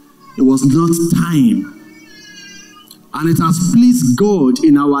it was not time. And it has pleased God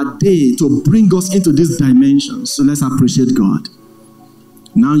in our day to bring us into these dimensions. So let's appreciate God.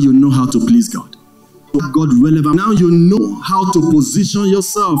 Now you know how to please God. God relevant. Now you know how to position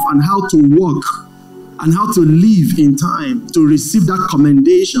yourself and how to walk and how to live in time to receive that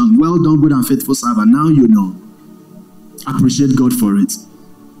commendation. Well done, good and faithful servant. Now you know. Appreciate God for it.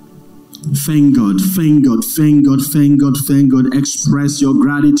 Thank God, thank God, thank God, thank God, thank God. Express your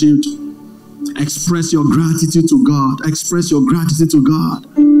gratitude. Express your gratitude to God. Express your gratitude to God.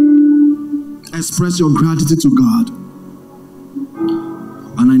 Express your gratitude to God.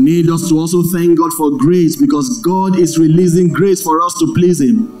 And I need us to also thank God for grace, because God is releasing grace for us to please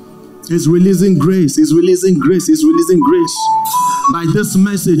Him. He's releasing grace. He's releasing grace. He's releasing grace. By this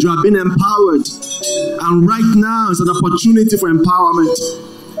message, you have been empowered. And right now is an opportunity for empowerment.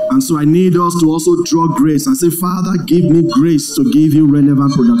 And so I need us to also draw grace and say, Father, give me grace to give you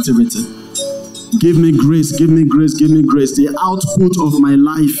relevant productivity. Give me grace, give me grace, give me grace. The output of my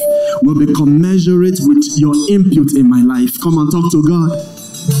life will be commensurate with your input in my life. Come on, talk to God.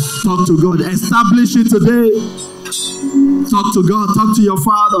 Talk to God. Establish it today. Talk to God. Talk to your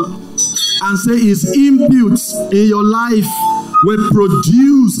Father. And say His input in your life will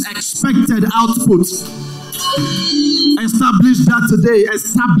produce expected output. Establish that today.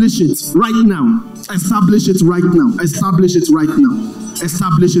 Establish it right now. Establish it right now. Establish it right now.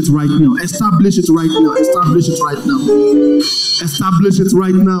 Establish it right now. Establish it right now. Establish it right now. Establish it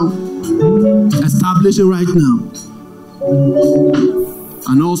right now. Establish it right now.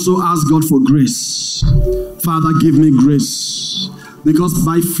 And also ask God for grace. Father, give me grace. Because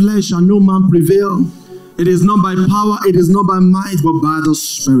by flesh shall no man prevail. It is not by power, it is not by might, but by the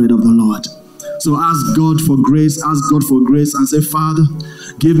Spirit of the Lord. So ask God for grace, ask God for grace, and say, Father,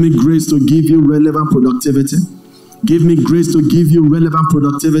 give me grace to give you relevant productivity. Give me grace to give you relevant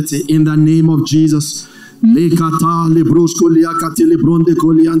productivity in the name of Jesus.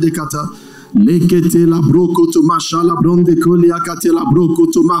 Lekete la broko to mashala bronde kolia kate la broko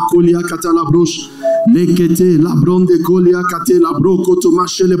to makolia kata la brosh. Lekete la bronde kolia kate la broko to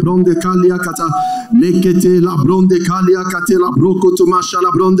mashele bronde kalia kata. Lekete la bronde kalia kate la broko to mashala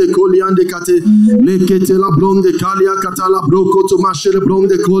bronde kolia ande kate. Lekete la bronde kalia kata la broko to mashele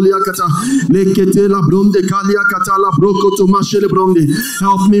bronde kolia kata. Lekete la bronde kalia kata la broko to mashele bronde.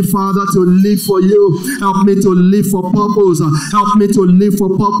 Help me, Father, to live for you. Help me to live for purpose. Help me to live for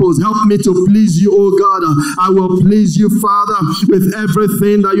purpose. Help me to please you, oh God. I will please you, Father, with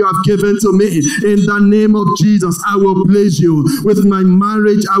everything that you have given to me. In the name of Jesus, I will please you. With my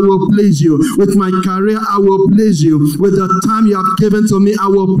marriage, I will please you. With my career, I will please you. With the time you have given to me, I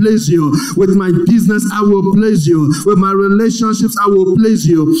will please you. With my business, I will please you. With my relationships, I will please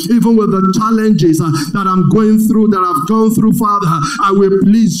you. Even with the challenges that I'm going through, that I've gone through, Father, I will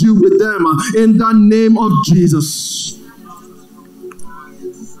please you with them. In the name of Jesus.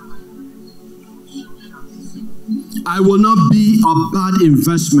 I will not be a bad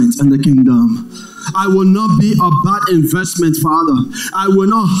investment in the kingdom. I will not be a bad investment, Father. I will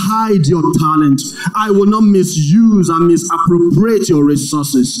not hide your talent. I will not misuse and misappropriate your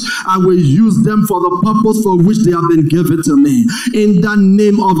resources. I will use them for the purpose for which they have been given to me. In the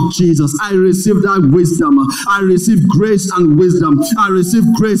name of Jesus, I receive that wisdom. I receive grace and wisdom. I receive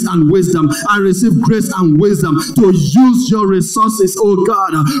grace and wisdom. I receive grace and wisdom to use your resources, oh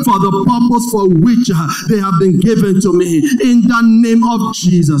God, for the purpose for which they have been given to me. In the name of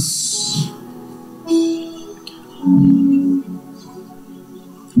Jesus.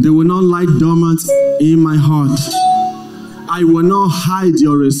 They will not lie dormant in my heart. I will not hide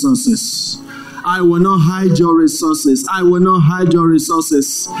your resources. I will not hide your resources. I will not hide your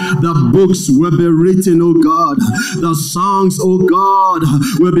resources. The books will be written, oh God. The songs, oh God,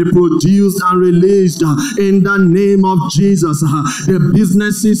 will be produced and released in the name of Jesus. The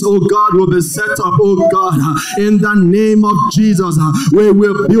businesses, oh God, will be set up, oh God, in the name of Jesus. We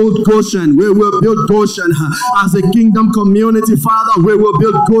will build Goshen. We will build Goshen as a kingdom community, Father. We will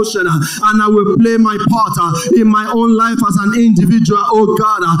build Goshen, and I will play my part in my own life as an individual, oh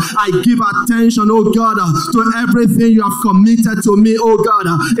God. I give attention, oh God, to everything you have committed to me, oh God,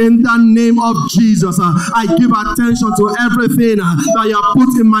 in the name of Jesus. I give attention to everything that you have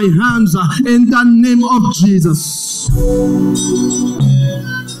put in my hands, in the name of Jesus.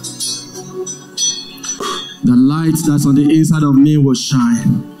 The light that's on the inside of me will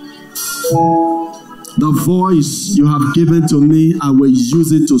shine. The voice you have given to me, I will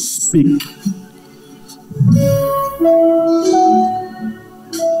use it to speak.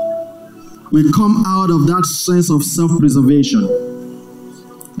 We come out of that sense of self-preservation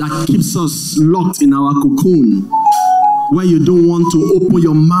that keeps us locked in our cocoon, where you don't want to open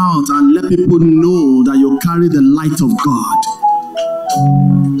your mouth and let people know that you carry the light of God.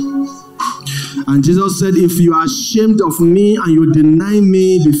 And Jesus said, if you are ashamed of me and you deny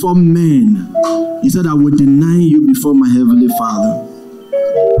me before men, he said, I will deny you before my heavenly Father.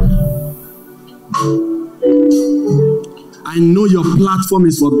 I know your platform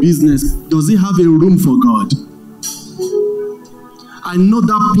is for business. Does it have a room for God? I know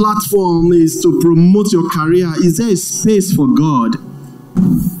that platform is to promote your career. Is there a space for God?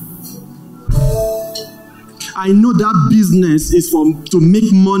 I know that business is to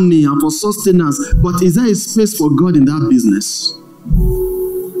make money and for sustenance, but is there a space for God in that business?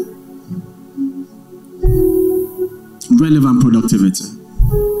 Relevant productivity.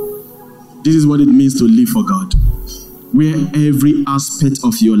 This is what it means to live for God, where every aspect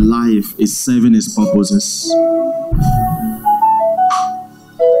of your life is serving His purposes.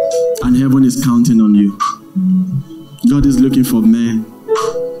 And heaven is counting on you. God is looking for men.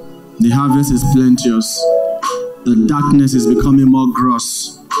 The harvest is plenteous. The darkness is becoming more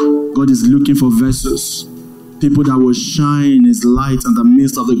gross. God is looking for vessels, people that will shine His light in the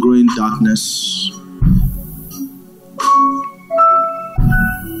midst of the growing darkness.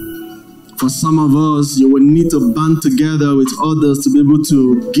 For some of us, you will need to band together with others to be able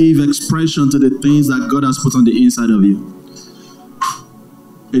to give expression to the things that God has put on the inside of you.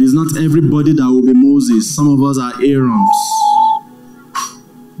 It is not everybody that will be Moses. Some of us are Aarons.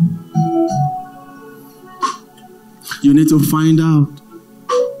 You need to find out,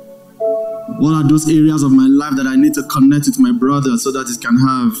 what are those areas of my life that I need to connect with my brother so that it can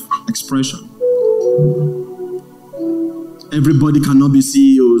have expression. Everybody cannot be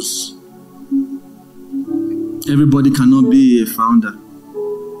CEOs. Everybody cannot be a founder.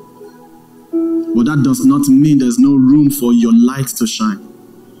 But that does not mean there's no room for your light to shine.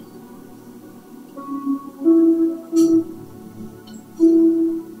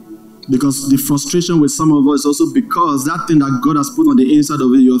 Because the frustration with some of us is also because that thing that God has put on the inside of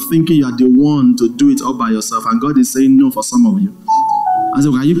you, you're thinking you are the one to do it all by yourself. And God is saying no for some of you. I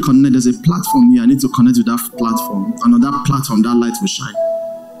said, can you connect? There's a platform here. I need to connect with that platform. And on that platform, that light will shine.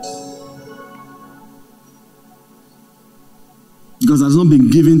 Because it has not been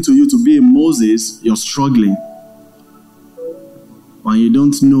given to you to be a Moses, you're struggling. And you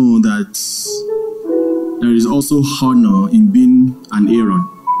don't know that there is also honor in being an Aaron.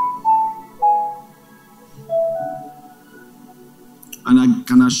 And I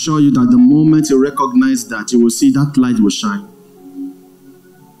can assure you that the moment you recognize that, you will see that light will shine.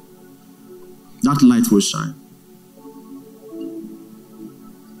 That light will shine.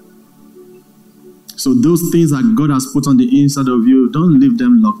 So those things that God has put on the inside of you, don't leave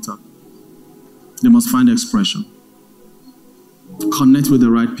them locked up. They must find expression. Connect with the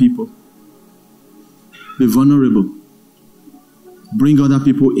right people. Be vulnerable. Bring other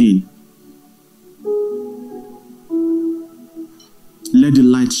people in. Let the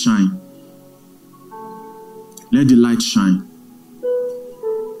light shine. Let the light shine.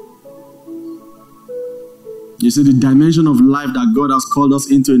 You see, the dimension of life that God has called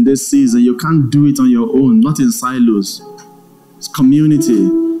us into in this season, you can't do it on your own, not in silos. It's community.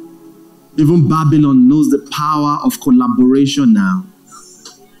 Even Babylon knows the power of collaboration now.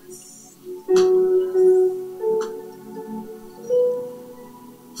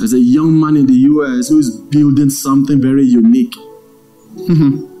 There's a young man in the US who is building something very unique.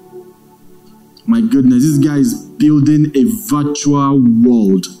 My goodness, this guy is building a virtual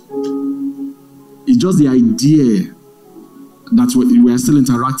world. It's just the idea that we are still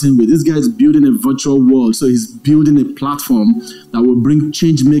interacting with. This guy is building a virtual world, so he's building a platform that will bring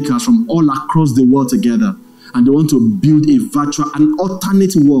change makers from all across the world together. And they want to build a virtual, an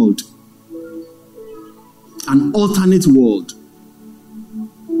alternate world. An alternate world.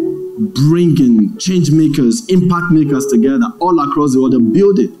 Bringing change makers, impact makers together all across the world and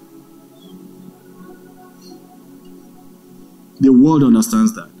build it. The world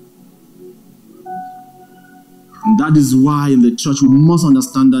understands that. And that is why in the church we must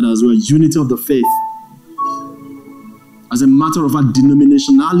understand that as well. Unity of the faith. As a matter of fact,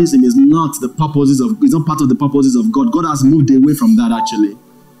 denominationalism is not it's not part of the purposes of God. God has moved away from that actually.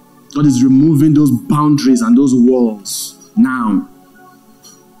 God is removing those boundaries and those walls now.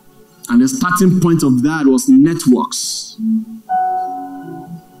 And the starting point of that was networks.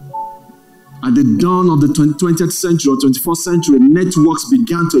 At the dawn of the 20th century or 21st century, networks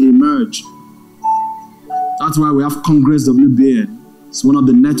began to emerge. That's why we have Congress WBN. It's one of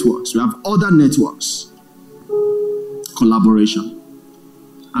the networks. We have other networks. Collaboration.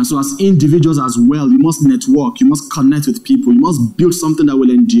 And so as individuals as well, you must network. You must connect with people. You must build something that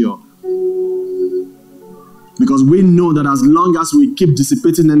will endure. Because we know that as long as we keep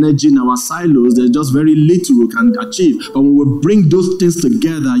dissipating energy in our silos, there's just very little we can achieve. But when we bring those things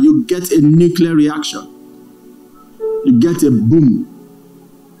together, you get a nuclear reaction. You get a boom.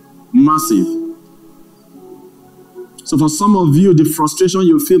 Massive. So for some of you, the frustration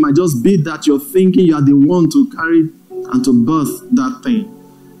you feel might just be that you're thinking you are the one to carry and to birth that thing.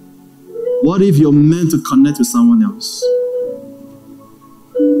 What if you're meant to connect with someone else?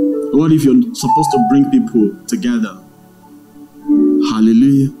 What if you're supposed to bring people together?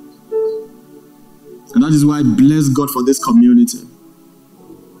 Hallelujah. And that is why I bless God for this community.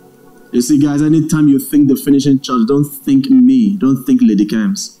 You see, guys, anytime you think the finishing church, don't think me. Don't think Lady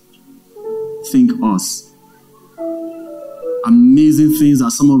Camps. Think us. Amazing things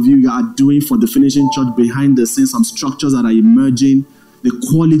that some of you are doing for the finishing church behind the scenes, some structures that are emerging, the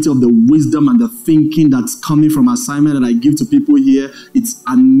quality of the wisdom and the thinking that's coming from assignment that I give to people here, it's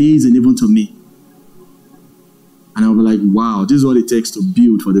amazing even to me. And I'll be like, wow, this is what it takes to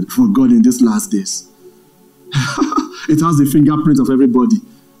build for God in these last days. It has the fingerprint of everybody.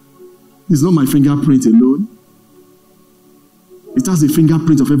 It's not my fingerprint alone. It has the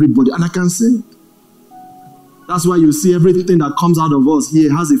fingerprint of everybody, and I can say it. That's why you see everything that comes out of us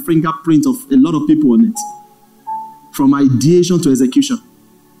here has a fingerprint of a lot of people on it. From ideation to execution.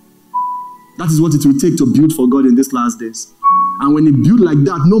 That is what it will take to build for God in these last days. And when you build like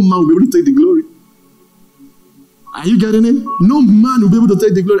that, no man will be able to take the glory. Are you getting it? No man will be able to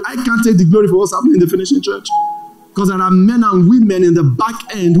take the glory. I can't take the glory for what's happening in the finishing church. Because there are men and women in the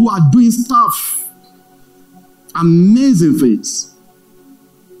back end who are doing stuff. Amazing things.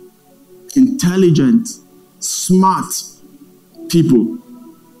 Intelligent, smart people.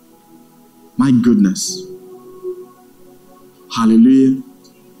 My goodness. Hallelujah.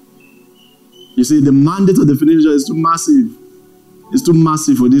 You see, the mandate of the finishing church is too massive. It's too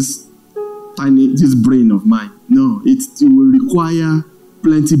massive for this brain of mine. No, it will require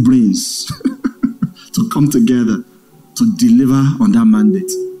plenty brains to come together to deliver on that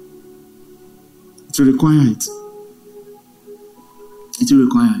mandate. It will require it. It will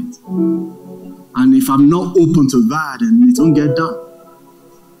require it. And if I'm not open to that, then it won't get done.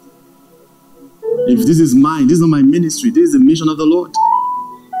 If this is mine, this is not my ministry, this is the mission of the Lord.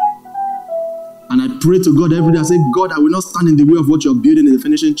 And I pray to God every day. I say, God, I will not stand in the way of what you're building in the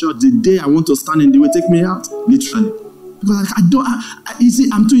finishing church. The day I want to stand in the way, take me out, literally. Because you see,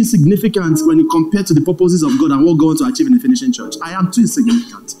 I'm too insignificant when you compare to the purposes of God and what God wants to achieve in the finishing church. I am too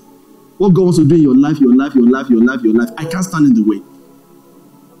insignificant. What God wants to do in your life, I can't stand in the way.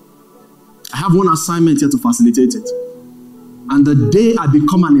 I have one assignment here to facilitate it. And the day I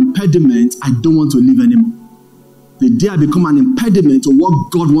become an impediment, I don't want to live anymore. The day I become an impediment to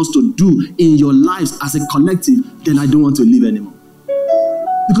what God wants to do in your lives as a collective, then I don't want to live anymore.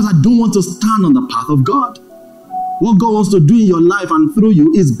 Because I don't want to stand on the path of God. What God wants to do in your life and through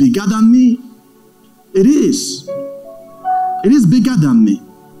you is bigger than me. It is. It is bigger than me.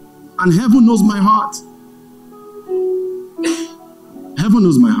 And heaven knows my heart. Heaven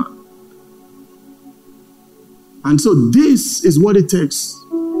knows my heart. And so this is what it takes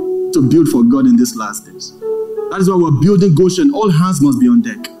to build for God in these last days. That is why we're building Goshen. All hands must be on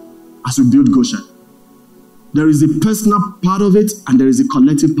deck as we build Goshen. There is a personal part of it and there is a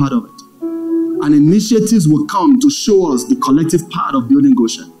collective part of it. And initiatives will come to show us the collective part of building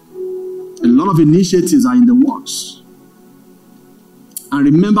Goshen. A lot of initiatives are in the works. And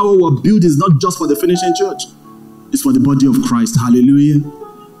remember, what we're building is not just for the finishing church. It's for the body of Christ. Hallelujah.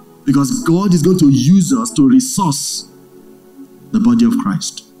 Because God is going to use us to resource the body of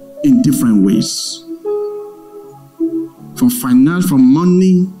Christ in different ways. From finance, from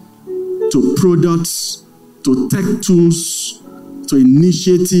money, to products, to tech tools, to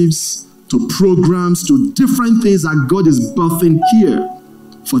initiatives, to programs, to different things that God is birthing here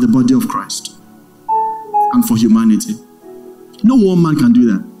for the body of Christ and for humanity. No one man can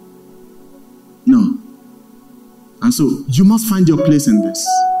do that. No. And so you must find your place in this.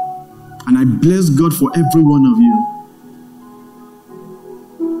 And I bless God for every one of you.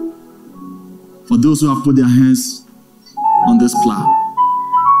 For those who have put their hands on this plow,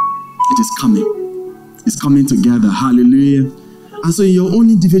 it is coming. It's coming together. Hallelujah. And so in your own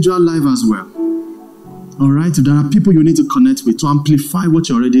individual life as well. All right? If there are people you need to connect with to amplify what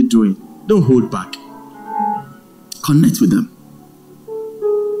you're already doing, don't hold back. Connect with them.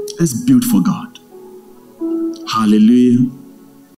 Let's build for God. Hallelujah.